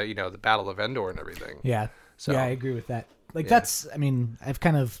the Battle of Endor and everything. Yeah. So, yeah, I agree with that. That's, I mean, I've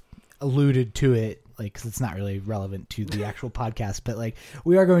kind of alluded to it, because it's not really relevant to the actual podcast, but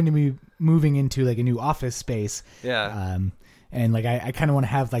we are going to be moving into a new office space. Yeah. And I kind of want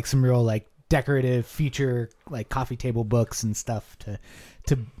to have some real decorative feature coffee table books and stuff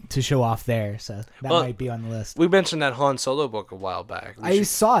to show off there. So that might be on the list. We mentioned that Han Solo book a while back. I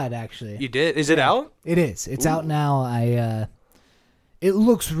saw it actually. You did? Is it out? It is. It's out now. It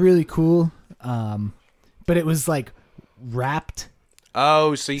looks really cool. But it was wrapped.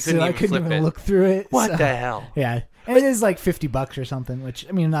 Oh, so you couldn't even I couldn't flip even it. Look through it. What the hell? Yeah. And it is $50 or something, which,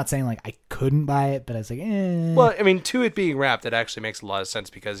 I mean, I'm not saying I couldn't buy it, but I was eh. Well, I mean, to it being wrapped, it actually makes a lot of sense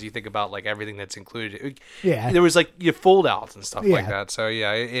because you think about everything that's included. Yeah. There was your fold outs and stuff like that. So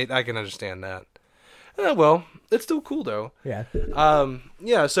yeah, I can understand that. Well, it's still cool though. Yeah.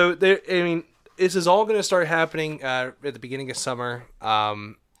 Yeah. So there, I mean, this is all going to start happening at the beginning of summer.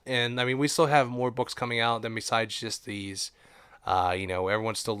 And I mean, we still have more books coming out than besides just these.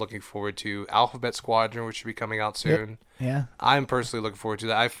 Everyone's still looking forward to Alphabet Squadron, which should be coming out soon. Yeah. I'm personally looking forward to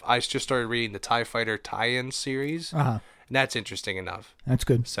that. I just started reading the TIE Fighter tie-in series, and that's interesting enough. That's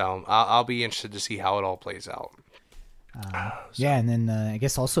good. So I'll be interested to see how it all plays out. Yeah, and then I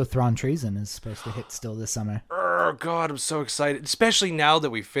guess also Thrawn Treason is supposed to hit still this summer. Oh, God, I'm so excited, especially now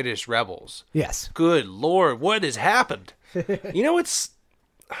that we finished Rebels. Yes. Good Lord, what has happened? It's...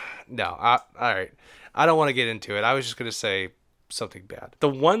 No, all right. I don't want to get into it. I was just going to say something bad. The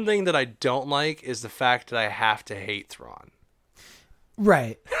one thing that I don't like is the fact that I have to hate Thrawn.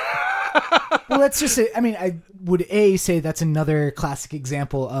 Right. Well, that's just it. I mean, I would say that's another classic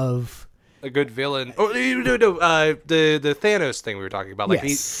example of a good villain. Oh no, the Thanos thing we were talking about.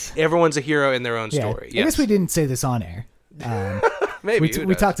 Yes. Everyone's a hero in their own story. Yes. I guess we didn't say this on air. Maybe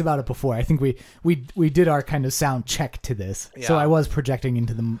we talked about it before. I think we did our kind of sound check to this. Yeah. So I was projecting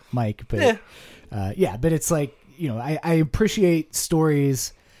into the mic, but but it's I appreciate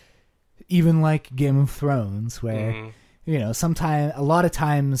stories even like Game of Thrones where a lot of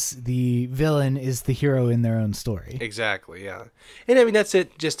times the villain is the hero in their own story. Exactly, yeah. And I mean that's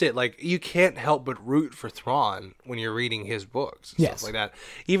it. You can't help but root for Thrawn when you're reading his books and stuff like that.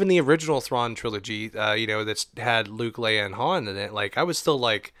 Even the original Thrawn trilogy, that's had Luke, Leia, and Han in it, I was still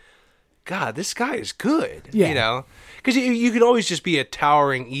God, this guy is good. Yeah. Because you could always just be a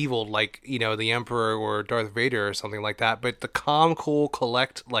towering evil the Emperor or Darth Vader or something like that. But the calm, cool,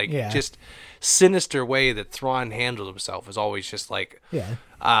 collect, just sinister way that Thrawn handled himself is always just I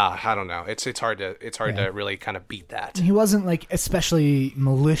don't know. It's hard to really kind of beat that. He wasn't especially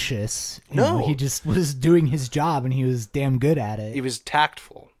malicious. No. He just was doing his job and he was damn good at it. He was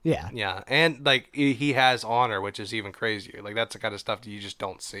tactful. Yeah. Yeah. And he has honor, which is even crazier. That's the kind of stuff that you just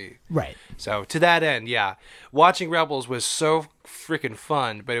don't see. Right. So to that end, yeah. Watching Rebels was so freaking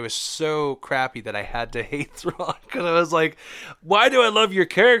fun, but it was so crappy that I had to hate Thrawn because I was why do I love your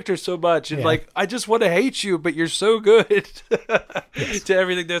character so much? And I just want to hate you, but you're so good to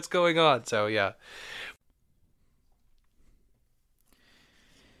everything that's going on. So yeah.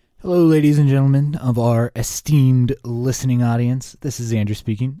 Hello, ladies and gentlemen of our esteemed listening audience. This is Andrew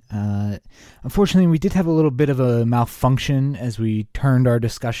speaking. Unfortunately, we did have a little bit of a malfunction as we turned our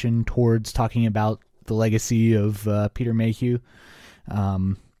discussion towards talking about the legacy of Peter Mayhew.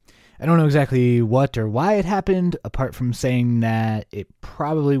 I don't know exactly what or why it happened, apart from saying that it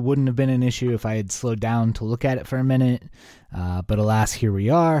probably wouldn't have been an issue if I had slowed down to look at it for a minute. But alas, here we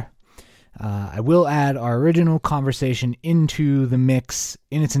are. I will add our original conversation into the mix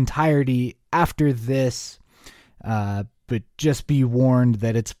in its entirety after this, but just be warned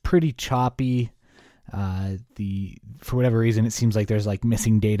that it's pretty choppy. For whatever reason, it seems like there's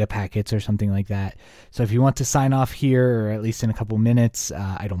missing data packets or something like that. So if you want to sign off here, or at least in a couple minutes,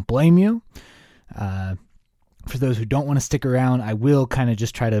 I don't blame you. For those who don't want to stick around, I will kind of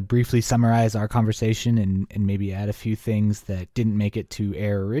just try to briefly summarize our conversation and maybe add a few things that didn't make it to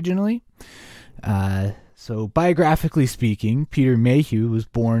air originally. So biographically speaking, Peter Mayhew was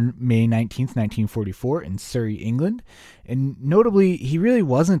born May 19th, 1944 in Surrey, England. And notably, he really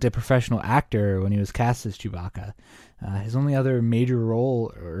wasn't a professional actor when he was cast as Chewbacca. His only other major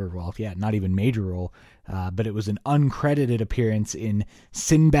role, not even major role, but it was an uncredited appearance in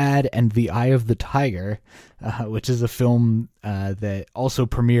Sinbad and the Eye of the Tiger, which is a film that also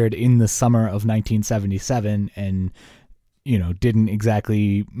premiered in the summer of 1977 and, didn't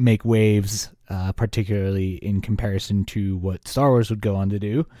exactly make waves, particularly in comparison to what Star Wars would go on to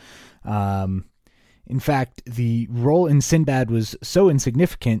do. In fact, the role in Sinbad was so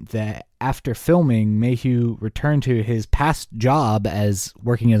insignificant that after filming, Mayhew returned to his past job as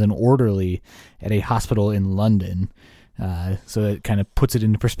working as an orderly at a hospital in London. So it kind of puts it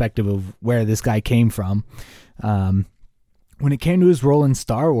into perspective of where this guy came from. When it came to his role in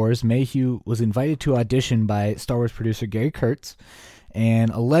Star Wars, Mayhew was invited to audition by Star Wars producer Gary Kurtz, and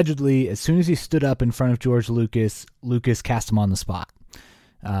allegedly, as soon as he stood up in front of George Lucas, Lucas cast him on the spot.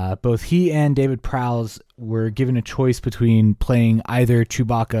 Both he and David Prowse were given a choice between playing either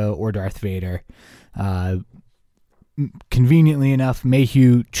Chewbacca or Darth Vader. Conveniently enough,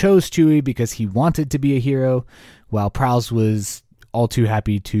 Mayhew chose Chewie because he wanted to be a hero, while Prowse was all too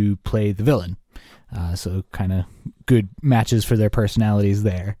happy to play the villain. So kind of good matches for their personalities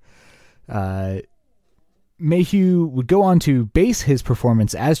there. Mayhew would go on to base his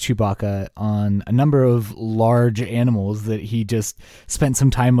performance as Chewbacca on a number of large animals that he just spent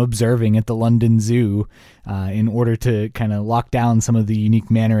some time observing at the London Zoo in order to kind of lock down some of the unique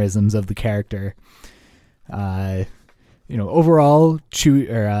mannerisms of the character. Overall,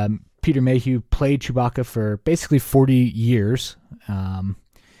 Peter Mayhew played Chewbacca for basically 40 years.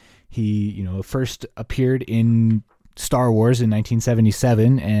 He, first appeared in Star Wars in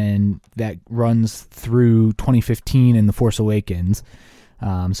 1977, and that runs through 2015 in The Force Awakens.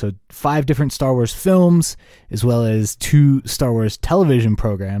 So 5 different Star Wars films, as well as 2 Star Wars television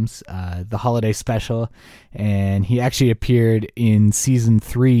programs, the Holiday Special, and he actually appeared in Season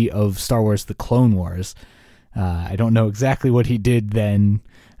 3 of Star Wars The Clone Wars. I don't know exactly what he did then,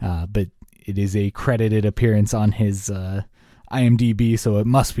 but it is a credited appearance on his IMDb, so it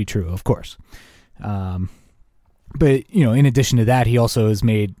must be true, of course. But, in addition to that, he also has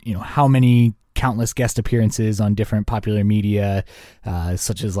made, how many countless guest appearances on different popular media,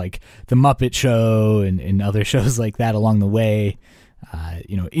 such as like The Muppet Show and other shows like that along the way,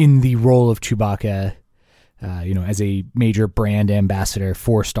 in the role of Chewbacca, as a major brand ambassador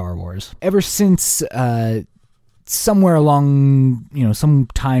for Star Wars. Ever since somewhere along,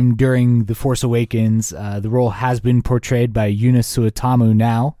 sometime during The Force Awakens, the role has been portrayed by Yuna Suetamu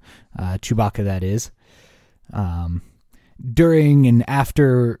now, Chewbacca that is. During and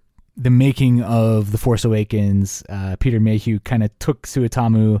after the making of The Force Awakens, Peter Mayhew kind of took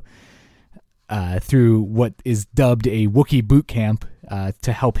Suetamu through what is dubbed a Wookiee boot camp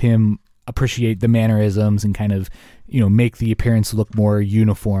to help him appreciate the mannerisms and kind of, make the appearance look more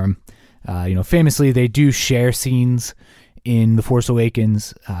uniform. Famously, they do share scenes in The Force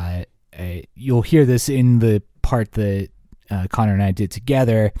Awakens. You'll hear this in the part that Connor and I did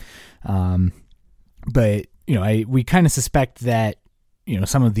together. But we kind of suspect that,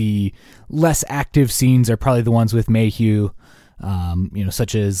 some of the less active scenes are probably the ones with Mayhew,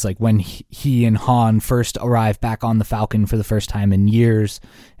 such as like when he and Han first arrive back on the Falcon for the first time in years,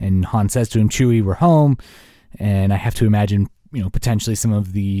 and Han says to him, "Chewie, we're home." And I have to imagine, potentially some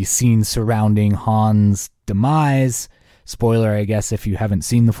of the scenes surrounding Han's demise. Spoiler, I guess, if you haven't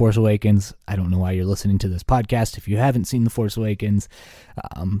seen The Force Awakens. I don't know why you're listening to this podcast if you haven't seen The Force Awakens.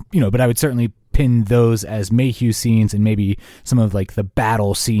 But I would certainly pin those as Mayhew scenes, and maybe some of like the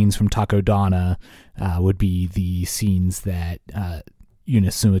battle scenes from Takodana would be the scenes that Yuna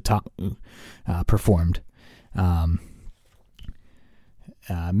Suetamu performed.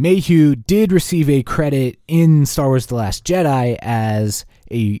 Mayhew did receive a credit in Star Wars The Last Jedi as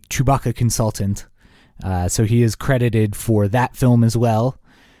a Chewbacca consultant. So he is credited for that film as well.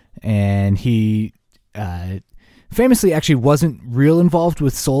 And he famously actually wasn't real involved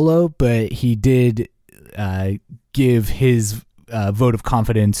with Solo, but he did give his vote of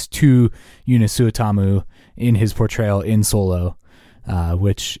confidence to Yuna Suetamu in his portrayal in Solo,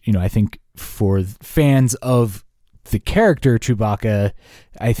 which, I think for fans of the character Chewbacca,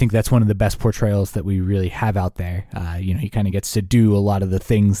 I think that's one of the best portrayals that we really have out there. He kind of gets to do a lot of the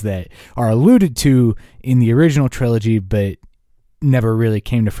things that are alluded to in the original trilogy, but never really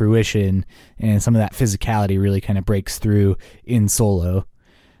came to fruition, and some of that physicality really kind of breaks through in Solo.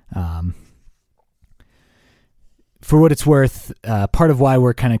 for what it's worth, part of why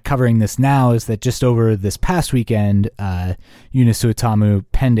we're kind of covering this now is that just over this past weekend, Yuna Suetamu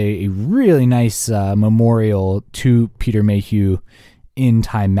penned a really nice memorial to Peter Mayhew in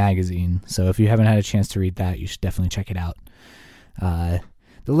Time magazine. So if you haven't had a chance to read that, you should definitely check it out.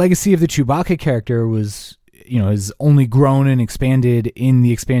 The legacy of the Chewbacca character was, has only grown and expanded in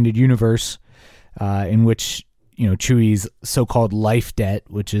the expanded universe, in which Chewie's so-called life debt,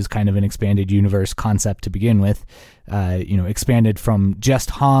 which is kind of an expanded universe concept to begin with, expanded from just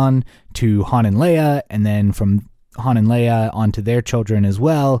Han to Han and Leia, and then from Han and Leia onto their children as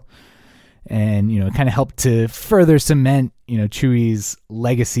well. And, it kind of helped to further cement, Chewie's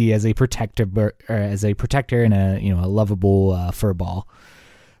legacy as a protector, and a lovable furball.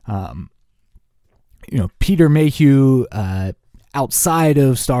 Peter Mayhew, outside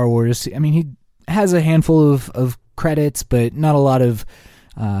of Star Wars, he has a handful of credits, but not a lot of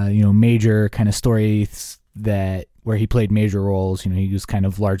major kind of stories where he played major roles. He was kind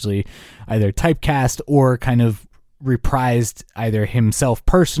of largely either typecast or kind of reprised either himself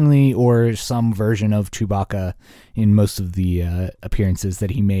personally or some version of Chewbacca in most of the appearances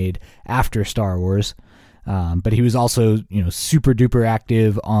that he made after Star Wars. But he was also super duper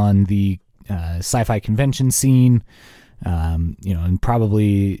active on the sci-fi convention scene, and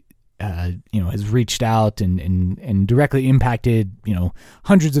probably has reached out and directly impacted,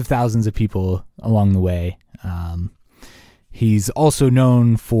 hundreds of thousands of people along the way. He's also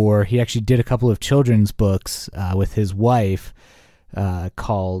known for, he actually did a couple of children's books with his wife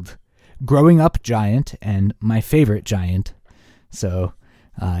called Growing Up Giant and My Favorite Giant. So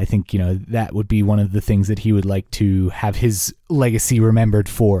I think, that would be one of the things that he would like to have his legacy remembered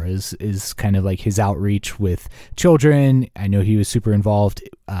for is kind of like his outreach with children. I know he was super involved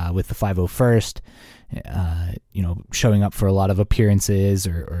with the 501st, showing up for a lot of appearances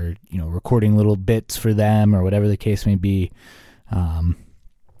or recording little bits for them or whatever the case may be. And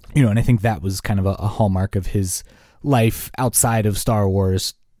I think that was kind of a hallmark of his life outside of Star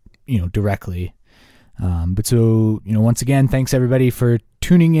Wars, directly. But so, once again, thanks everybody for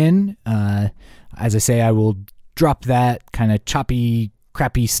tuning in. As I say, I will drop that kind of choppy,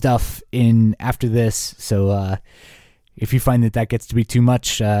 crappy stuff in after this. So, if you find that gets to be too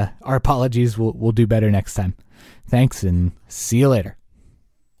much, our apologies. We'll do better next time. Thanks, and see you later.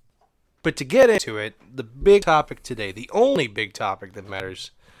 But to get into it, the big topic today, the only big topic that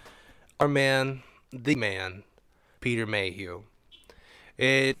matters, the man, Peter Mayhew.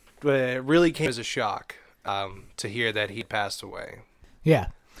 It really came as a shock to hear that he passed away. Yeah.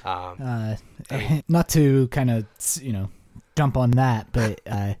 Not to kind of, jump on that, but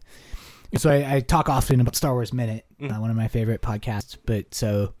so I talk often about Star Wars Minute, one of my favorite podcasts, but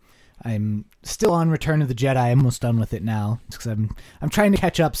so I'm still on Return of the Jedi. I'm almost done with it now because I'm trying to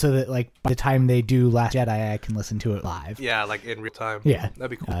catch up so that by the time they do Last Jedi, I can listen to it live. Yeah, like in real time. Yeah,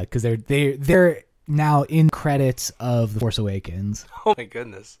 that'd be cool. Because they're now in credits of The Force Awakens. Oh my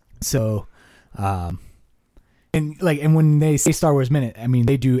goodness. So, and when they say Star Wars Minute,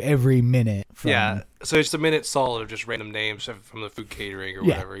 they do every minute. Yeah, so it's a minute solid of just random names from the food catering or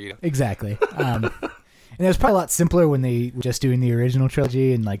whatever. Exactly. And it was probably a lot simpler when they were just doing the original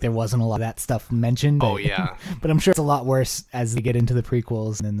trilogy and there wasn't a lot of that stuff mentioned. Oh yeah. But I'm sure it's a lot worse as they get into the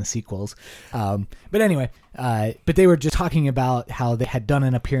prequels and then the sequels. But anyway, but they were just talking about how they had done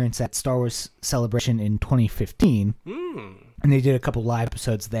an appearance at Star Wars Celebration in 2015. And they did a couple live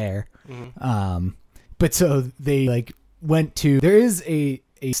episodes there. But so they went to, there is a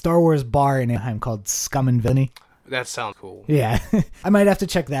Star Wars bar in Anaheim called Scum and Villainy. That sounds cool. Yeah. I might have to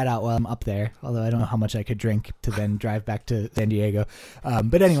check that out while I'm up there, although I don't know how much I could drink to then drive back to San Diego.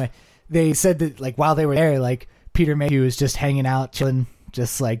 But anyway, they said that while they were there, Peter Mayhew was just hanging out, chilling,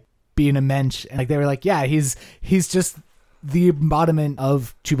 just being a mensch. And they were like, yeah, he's just the embodiment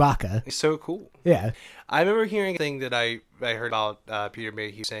of Chewbacca. He's so cool. Yeah. I remember hearing a thing that I heard about Peter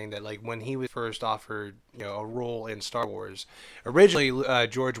Mayhew saying that when he was first offered a role in Star Wars, originally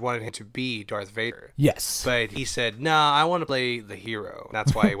George wanted him to be Darth Vader. Yes. But he said, "Nah, I want to play the hero." And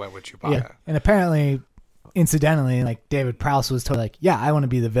that's why he went with Chewbacca. Yeah. And apparently, incidentally, David Prowse was told yeah, I want to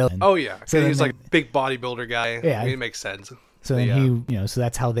be the villain. Oh yeah. So he's big bodybuilder guy. Yeah. It makes sense. So then he, so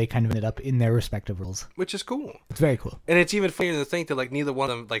that's how they kind of ended up in their respective roles. Which is cool. It's very cool. And it's even funnier to think that neither one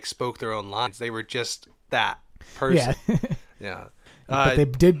of them spoke their own lines. They were just that person. Yeah. Yeah. But they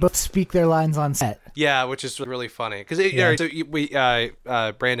did both speak their lines on set. Yeah, which is really funny because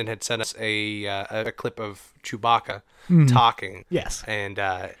Brandon had sent us a clip of Chewbacca talking. Yes, and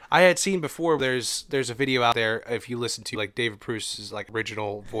I had seen before. There's a video out there if you listen to like David Bruce's like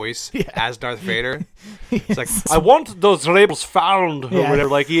original voice as Darth Vader. It's like I want those labels found or whatever.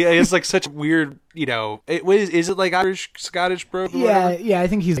 Like he is like such weird. You know, is it like Irish, Scottish, bro? Yeah. I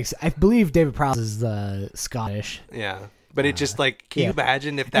think he's. Like, I believe David Prowse is Scottish. Yeah. But it just like, can you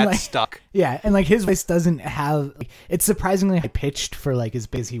imagine if that stuck? Yeah, and like his voice doesn't have. It's surprisingly high pitched for like as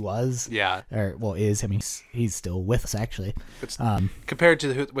big as he was. Yeah, or is. I mean, he's still with us actually. Compared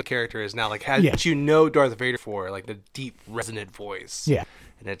to what character is now, like what you know Darth Vader for, like the deep resonant voice. Yeah,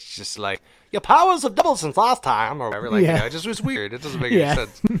 and it's just like your powers have doubled since last time, or whatever. Like it just was weird. It doesn't make any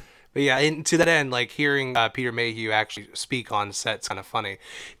sense. But yeah, and to that end, like hearing Peter Mayhew actually speak on set's kind of funny.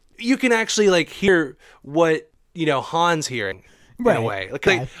 You can actually like hear what. Han's hearing in a way. Like,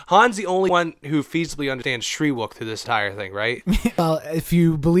 Han's the only one who feasibly understands Shriwook through this entire thing, right? Well, if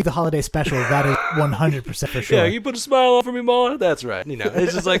you believe the holiday special, that is 100% for sure. Yeah, you put a smile on for me, Ma? That's right.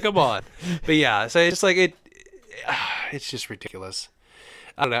 It's just like, come on. But yeah, so it's just like, it's just ridiculous.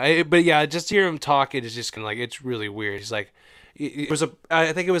 I don't know. But yeah, just hear him talk, it is just kind of like, it's really weird. He's like,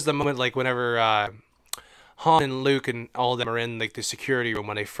 I think it was the moment, like, whenever, Han and Luke and all of them are in like the security room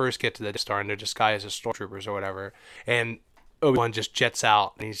when they first get to the Death Star and they're disguised as stormtroopers or whatever, and Obi-Wan just jets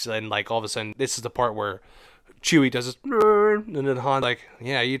out and like all of a sudden this is the part where Chewie does this and then Han like,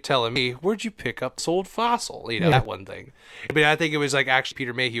 yeah, you telling me, where'd you pick up this old fossil? That one thing. But I think it was like actually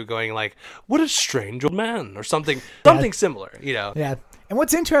Peter Mayhew going like, what a strange old man or something similar. Yeah. And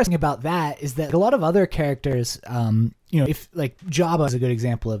what's interesting about that is that a lot of other characters, if like Jabba is a good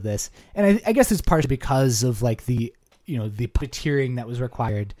example of this, and I guess it's partially because of like the puppeteering that was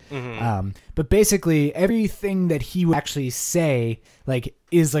required. Mm-hmm. But basically everything that he would actually say like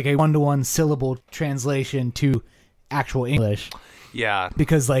is like a 1-to-1 syllable translation to actual English. Yeah.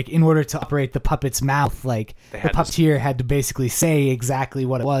 Because like in order to operate the puppet's mouth, like the puppeteer had to basically say exactly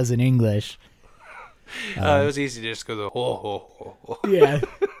what it was in English. It was easy to just go ho. Yeah.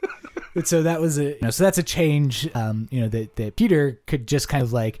 So that was so that's a change, that Peter could just kind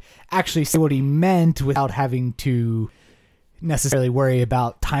of like actually say what he meant without having to necessarily worry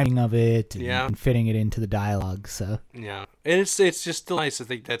about timing of it and fitting it into the dialogue. So yeah, and it's just still nice to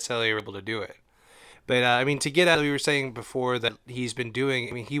think that's how they were able to do it. But I mean, to get out, we were saying before that he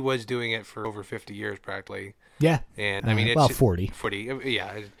was doing it for over 50 years practically. Yeah, and I mean, it's 40. 40,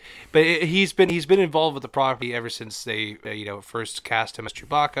 yeah. But he's been involved with the property ever since they first cast him as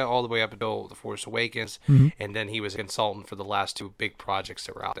Chewbacca, all the way up until The Force Awakens, and then he was a consultant for the last two big projects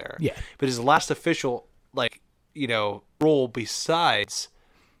that were out there. Yeah, but his last official role besides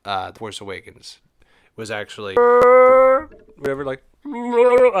The Force Awakens was actually whatever like.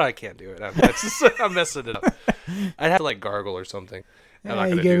 I can't do it. I'm messing it up. I'd have to like gargle or something. Yeah,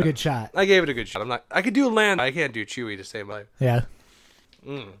 you gave it a good shot. I gave it a good shot. I could do Land. I can't do Chewie the same way. Yeah.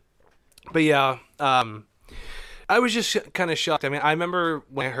 But yeah, I was just kind of shocked. I mean, I remember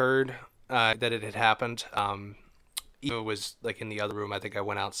when I heard that it had happened. Eva was like in the other room. I think I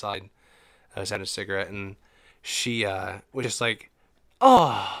went outside. I was having a cigarette, and she was just like,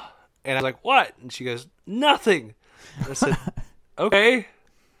 "Oh," and I was like, "What?" And she goes, "Nothing." And I said, "Okay."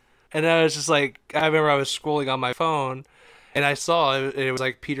 And I was just like, I remember I was scrolling on my phone. And I saw it was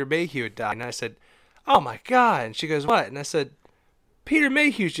like Peter Mayhew had died. And I said, "Oh my God." And she goes, "What?" And I said, "Peter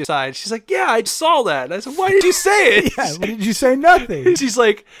Mayhew's just died." She's like, "Yeah, I saw that." And I said, "Why did you say it?" Yeah, why did you say nothing? And she's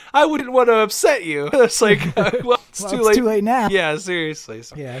like, "I wouldn't want to upset you." It's like, well, it's too late. Too late now. Yeah, seriously.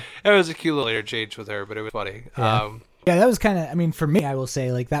 So yeah. It was a cute little interchange with her, but it was funny. Yeah, that was kind of, I mean, for me, I will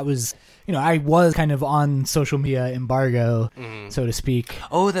say, like, that was, I was kind of on social media embargo, so to speak.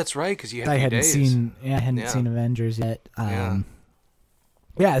 Oh, that's right, because you had I hadn't seen Avengers yet.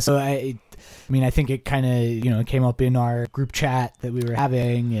 Yeah, so I think it kind of, came up in our group chat that we were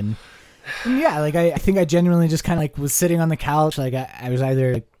having, and yeah, like, I think I genuinely just kind of, like, was sitting on the couch, like, I was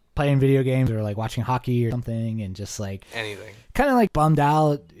either like, playing video games or, like, watching hockey or something, and just, like... anything. Kind of, like, bummed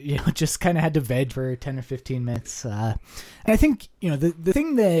out, just kind of had to veg for 10 or 15 minutes. And I think, the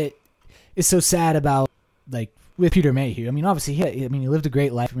thing that is so sad about, like, with Peter Mayhew, I mean, obviously, he lived a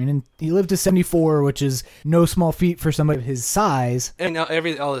great life. I mean, he lived to 74, which is no small feat for somebody of his size. And all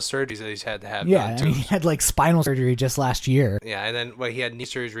the surgeries that he's had to have. Yeah, I mean, he had, like, spinal surgery just last year. Yeah, and then he had knee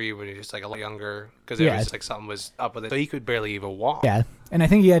surgery when he was, like, a lot younger, because it was, like, something was up with it. So he could barely even walk. Yeah, and I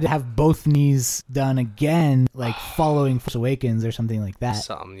think he had to have both knees done again, like, following Force Awakens or something like that.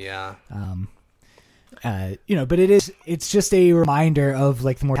 Something, yeah. But it's just a reminder of,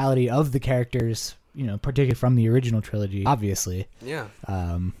 like, the mortality of the characters particularly from the original trilogy, obviously. Yeah.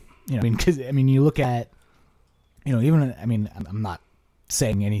 Because you look at, even I'm not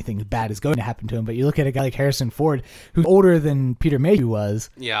saying anything bad is going to happen to him, but you look at a guy like Harrison Ford, who's older than Peter Mayhew was.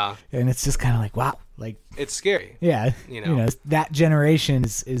 Yeah. And it's just kind of like, wow, like it's scary. Yeah. That generation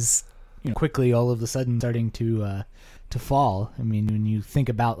is quickly all of a sudden starting to fall. I mean, when you think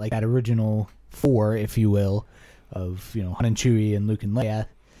about like that original four, if you will, of Han and Chewie and Luke and Leia,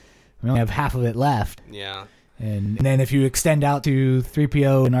 we only have half of it left. Yeah. And then if you extend out to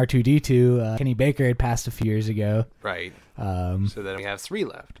 3PO and R2D2, Kenny Baker had passed a few years ago. Right. So then we have 3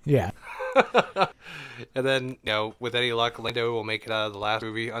 left. Yeah. And then, with any luck, Lando will make it out of the last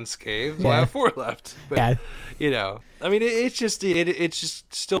movie unscathed. We'll have 4 left. But, it's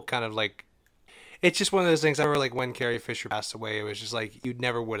just still kind of like, it's just one of those things. I remember like when Carrie Fisher passed away, it was just like, you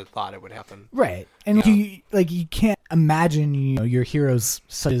never would have thought it would happen. Right. And you can't imagine, your heroes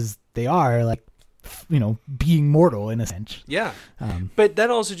such as they are, like, being mortal in a sense. Yeah. But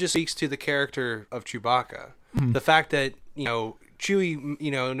that also just speaks to the character of Chewbacca. Mm-hmm. The fact that, Chewie,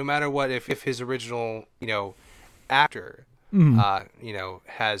 no matter what, if his original, actor,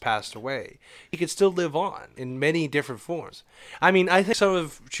 has passed away, he could still live on in many different forms. I mean, I think some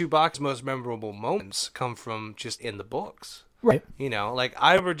of Chewbacca's most memorable moments come from just in the books. Right. Like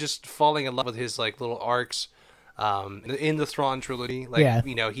I remember just falling in love with his like little arcs. In the Thrawn trilogy,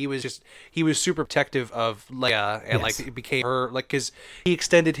 he was super protective of Leia, and like it became her, like, because he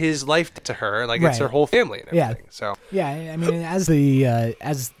extended his life to her, like it's her whole family and everything. So I mean, as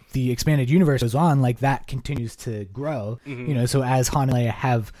the expanded universe goes on, like that continues to grow. Mm-hmm. So as Han and Leia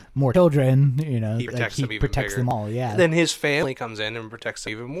have more children, he protects them all. Yeah. Then his family comes in and protects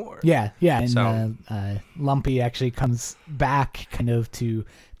them even more. Yeah. And Lumpy actually comes back, kind of to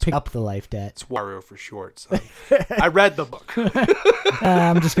pick up the life debt. It's Wario for short. So. I read the book.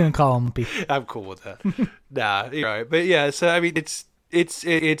 I'm just gonna call him Lumpy. I'm cool with that. Nah, you're right. But yeah, so I mean,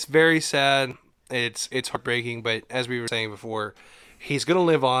 it's very sad. It's heartbreaking. But as we were saying before, he's gonna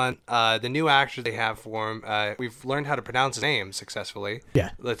live on. The new actor they have for him, we've learned how to pronounce his name successfully. Yeah.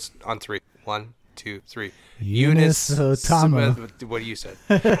 Let's on 3. 1, 2, 3. Eunice Otamo. What you said?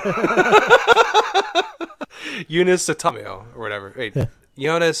 Eunice Satamio or whatever. Wait. Yeah.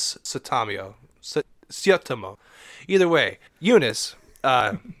 Eunice Satamio. Siotamo. Either way, Eunice,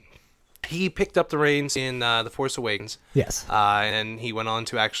 he picked up the reins in The Force Awakens. Yes. And he went on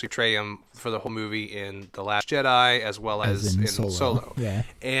to actually portray him for the whole movie in The Last Jedi as well as in Solo. Yeah.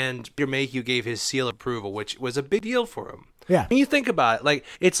 And Peter Mayhew gave his seal of approval, which was a big deal for him. Yeah. And you think about it, like,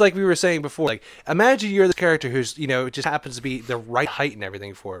 it's like we were saying before, like, imagine you're the character who's, just happens to be the right height and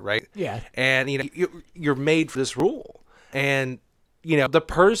everything for it, right? Yeah. And, you're made for this role. And, the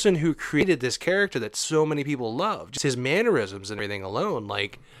person who created this character that so many people love, just his mannerisms and everything alone,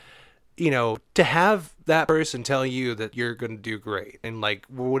 like, to have that person tell you that you're going to do great and, like,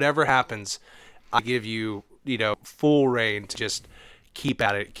 whatever happens, I give you, full reign to just keep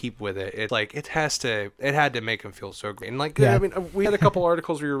at it, keep with it. It's like, it had to make him feel so great. And, like, I mean, we had a couple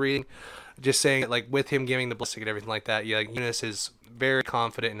articles we were reading just saying that, like, with him giving the blessing and everything like that, Eunice is very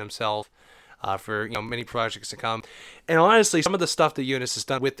confident in himself. For many projects to come, and honestly, some of the stuff that Eunice has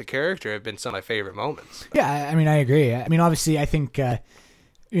done with the character have been some of my favorite moments. Yeah, I mean, I agree. I mean, obviously, I think it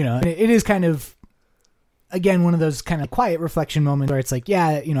is kind of, again, one of those kind of quiet reflection moments where it's like,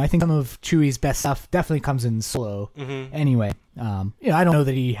 I think some of Chewie's best stuff definitely comes in Solo. Mm-hmm. Anyway, I don't know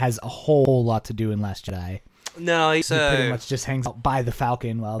that he has a whole lot to do in Last Jedi. No, he pretty much just hangs out by the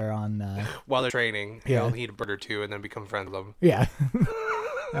Falcon while they're on. While they're training, he'll eat a bird or two and then become friends with them. Yeah.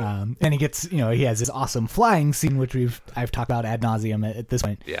 And he gets, he has this awesome flying scene, which I've talked about ad nauseum at this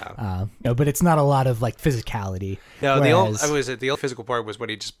point. Yeah. But it's not a lot of like physicality. No, the only physical part was when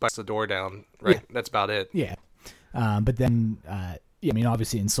he just busts the door down. Right. Yeah. That's about it. Yeah. But then, I mean,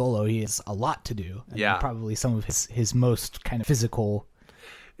 obviously in Solo, he has a lot to do. Probably some of his most kind of physical.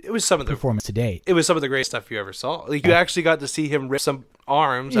 It was some of the performance to date. It was some of the great stuff you ever saw. Like, you actually got to see him rip some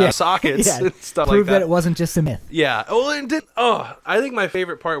arms out of sockets and stuff Prove like that. That it wasn't just a myth. Yeah. I think my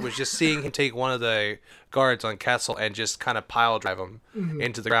favorite part was just seeing him take one of the guards on Kessel and just kind of pile drive him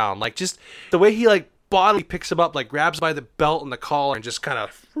into the ground. Like, just the way he like bodily picks him up, like grabs by the belt and the collar and just kind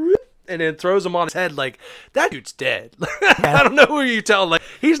of and then throws him on his head. Like, that dude's dead. I don't know who you tell. Like,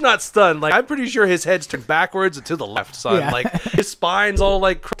 he's not stunned. Like, I'm pretty sure his head's turned backwards and to the left, son. Yeah. Like, his spine's all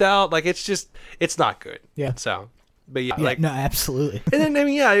like crooked out. Like, it's not good. Yeah. So, but no, absolutely. And then, I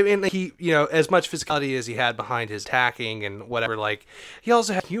mean, he, as much physicality as he had behind his attacking and whatever, like, he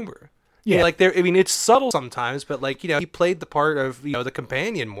also had humor. Yeah. Like, it's subtle sometimes, but like, he played the part of, the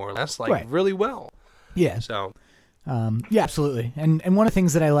companion more or less, like, really well. Yeah. So. Yeah, absolutely. And one of the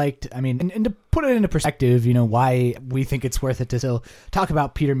things that I liked, I mean, and to put it into perspective, why we think it's worth it to still talk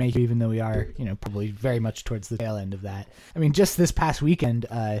about Peter Mayhew, even though we are, probably very much towards the tail end of that. I mean, just this past weekend,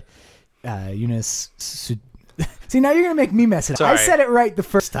 Eunice. See, now you're gonna make me mess it up. Sorry. I said it right the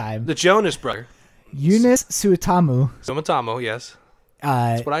first time. The Jonas brother. Eunice Suetamo. Suetamo, yes.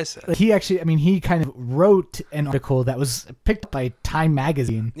 That's what I said. He actually, I mean, he kind of wrote an article that was picked up by Time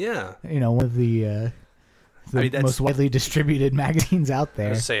Magazine. Yeah. One of the most widely distributed magazines out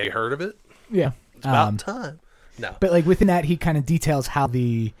there. Say, you heard of it? Yeah. It's about time. No. But like within that, he kind of details how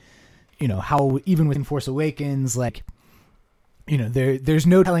how even within Force Awakens, like, there's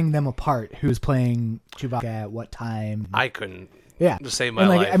no telling them apart who's playing Chewbacca at what time. I couldn't. Yeah. To save my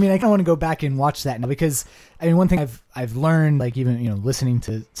life. I mean, I kind of want to go back and watch that now because, I mean, one thing I've learned, like even, listening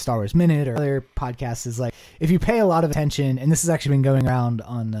to Star Wars Minute or other podcasts is like, if you pay a lot of attention, and this has actually been going around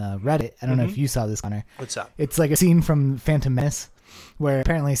on Reddit. I don't know if you saw this, Connor. What's up? It's like a scene from Phantom Menace where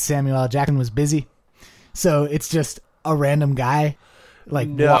apparently Samuel L. Jackson was busy. So it's just a random guy like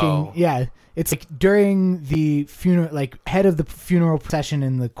walking. Yeah. It's like during the funeral, like head of the funeral procession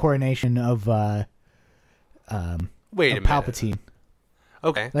in the coronation of Wait a minute. Palpatine.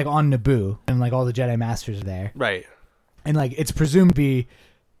 Okay. Like on Naboo, and like all the Jedi Masters are there. Right. And like it's presumed to be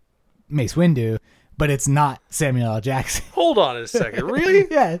Mace Windu, but it's not Samuel L. Jackson. Hold on a second. Really?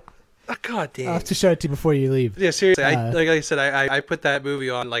 Yeah. Oh, God damn. I'll have to show it to you before you leave. Yeah, seriously. Like I said, I put that movie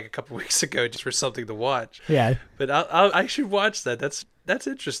on like a couple weeks ago just for something to watch. Yeah. But I should watch that. That's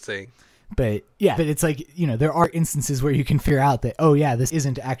interesting. But yeah, but it's like, there are instances where you can figure out that, oh yeah, this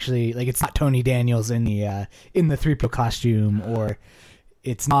isn't actually, like, it's not Tony Daniels in the 3PO costume, or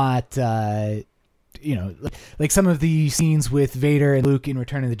it's not, like some of the scenes with Vader and Luke in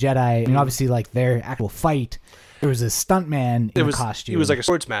Return of the Jedi, and obviously like their actual fight, there was a stuntman in a costume. He was like a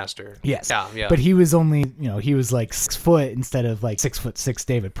swordsmaster. Yes. Yeah. But he was only, he was like 6 foot instead of like 6'6"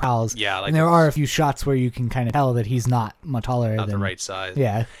 David Prowse. Yeah. Like, and there are a few shots where you can kind of tell that he's not much taller not than the right size.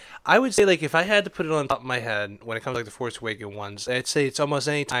 Yeah. I would say, like, if I had to put it on top of my head when it comes to like the Force Awakens ones, I'd say it's almost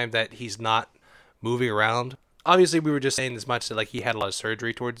any time that he's not moving around. Obviously, we were just saying as much that like he had a lot of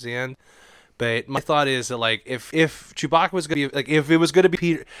surgery towards the end. But my thought is that like if Chewbacca was gonna be like if it was gonna be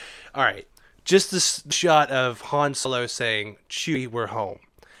Peter, all right, just this shot of Han Solo saying "Chewie, we're home."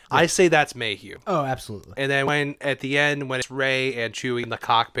 Yeah. I say that's Mayhew. Oh, absolutely. And then when at the end when it's Rey and Chewie in the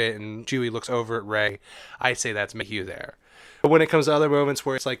cockpit and Chewie looks over at Rey, I say that's Mayhew there. But when it comes to other moments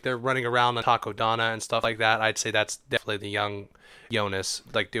where it's like they're running around on Takodana and stuff like that, I'd say that's definitely the young Jonas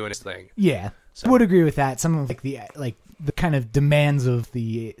like doing his thing. Yeah, so. I would agree with that. Some of the kind of demands of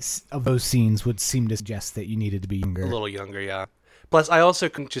those scenes would seem to suggest that you needed to be younger. A little younger, yeah. Plus, I also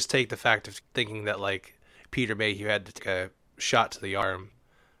can just take the fact of thinking that like Peter Mayhew had to take a shot to the arm,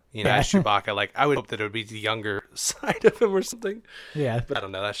 as Chewbacca. Like I would hope that it would be the younger side of him or something. Yeah, but I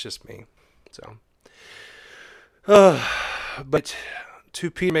don't know. That's just me. So. But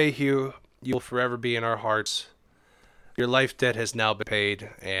to Peter Mayhew, you will forever be in our hearts. Your life debt has now been paid,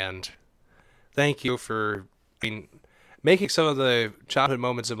 and thank you for making some of the childhood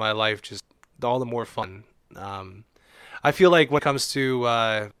moments of my life just all the more fun. I feel like when it comes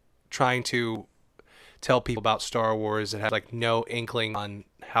to trying to tell people about Star Wars that have like no inkling on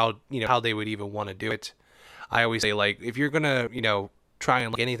how they would even want to do it, I always say like if you're gonna try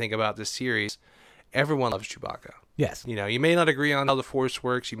and like anything about this series, everyone loves Chewbacca. Yes. You may not agree on how the Force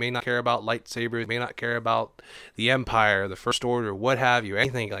works. You may not care about lightsabers. You may not care about the Empire, the First Order, what have you,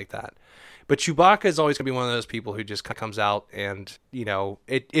 anything like that. But Chewbacca is always going to be one of those people who just comes out and,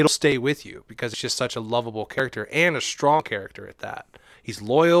 it'll stay with you because it's just such a lovable character and a strong character at that. He's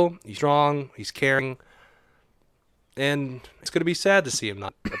loyal, he's strong, he's caring, and it's going to be sad to see him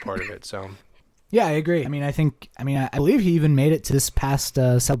not a part of it. So. Yeah, I agree. I believe he even made it to this past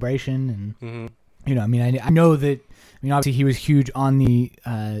celebration, and I know that. Obviously he was huge on the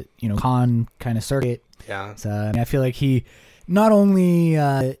con kind of circuit. Yeah. So I feel like he not only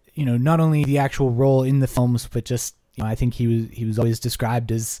the actual role in the films, but just I think he was always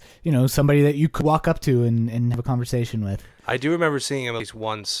described as somebody that you could walk up to and have a conversation with. I do remember seeing him at least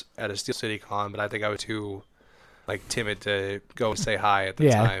once at a Steel City Con, but I think I was too timid to go and say hi at the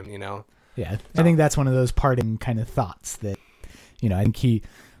time. Yeah, I think that's one of those parting kind of thoughts that, I think he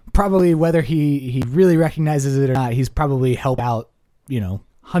probably, whether he really recognizes it or not, he's probably helped out,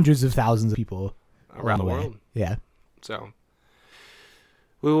 hundreds of thousands of people around the world. Yeah. So,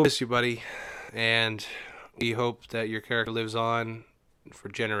 we will miss you, buddy, and we hope that your character lives on for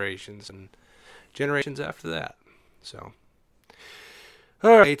generations and generations after that. So,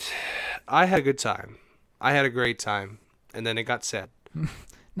 all right, I had a good time. I had a great time, and then it got sad.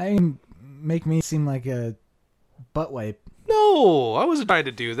 Now you make me seem like a butt wipe. No, I wasn't trying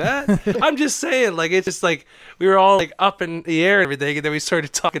to do that. I'm just saying, like, it's just like we were all like up in the air and everything, and then we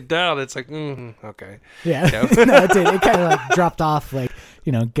started talking down. It's like, okay. Yeah. You know? No, it did. It kind of like dropped off, like,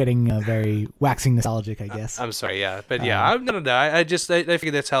 getting very waxing nostalgic, I guess. I'm sorry, yeah. But yeah, I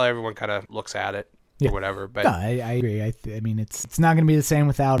figure that's how everyone kind of looks at it or whatever. But No, I agree. I mean, it's not going to be the same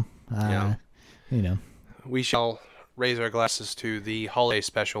without, we shall raise our glasses to the holiday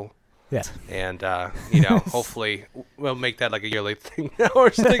special. Yes. And, hopefully we'll make that like a yearly thing or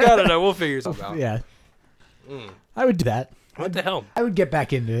something. I don't know. We'll figure something out. Yeah. I would do that. What the hell? I would get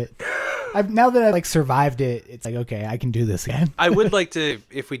back into it. Now that I've like survived it, it's like, okay, I can do this again. I would like to,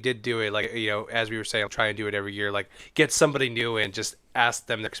 if we did do it, like, as we were saying, I'll try and do it every year, like get somebody new and just ask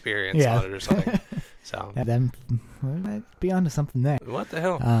them their experience on it or something. So and then we might be onto something there. What the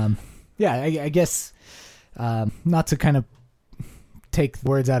hell? Yeah, I guess not to kind of take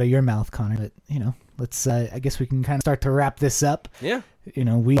words out of your mouth, Connor, but let's I guess we can kind of start to wrap this up. Yeah.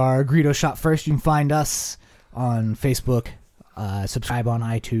 We are Greedo Shot First. You can find us on Facebook, subscribe on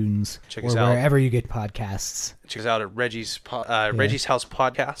iTunes, Check or us out. wherever you get podcasts. Check us out at Reggie's House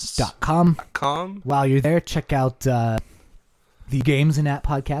Podcasts. .com. While you're there, check out the Games and App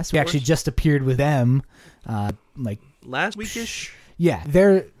podcast. We actually just appeared with them like last weekish. Yeah,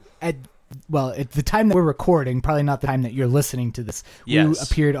 they're at the time that we're recording, probably not the time that you're listening to this. Yes. We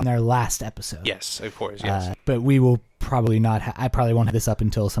appeared on their last episode. Yes, of course, yes. But we will probably not I probably won't have this up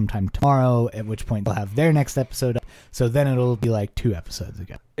until sometime tomorrow, at which point they'll have their next episode up. So then it'll be like 2 episodes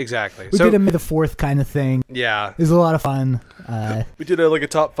ago. Exactly. We did a May the 4th kind of thing. Yeah. It was a lot of fun. We did like a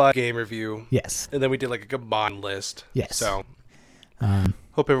top 5 game review. Yes. And then we did like a combined list. Yes. So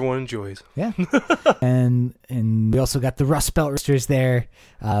hope everyone enjoys. Yeah. and we also got the Rust Belt Roasters there.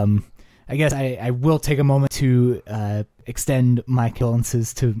 I guess I will take a moment to extend my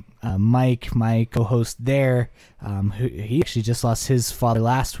condolences to Mike, my co-host there. He actually just lost his father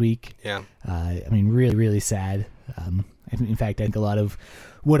last week. Yeah. I mean, really, really sad. In fact, I think a lot of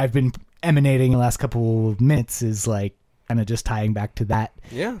what I've been emanating in the last couple of minutes is like kind of just tying back to that.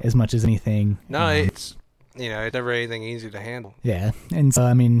 Yeah. As much as anything. No, it's it's never anything easy to handle. Yeah, and so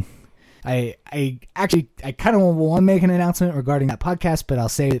I mean, I kind of want to make an announcement regarding that podcast, but I'll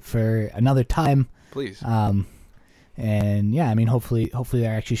save it for another time. Please. And yeah, I mean, hopefully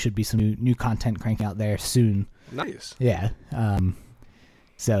there actually should be some new content cranking out there soon. Nice. Yeah.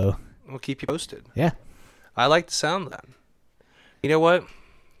 So we'll keep you posted. Yeah. I like the sound of that. You know what?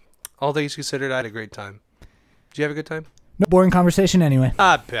 All things considered, I had a great time. Did you have a good time? No boring conversation anyway.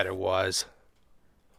 I bet it was.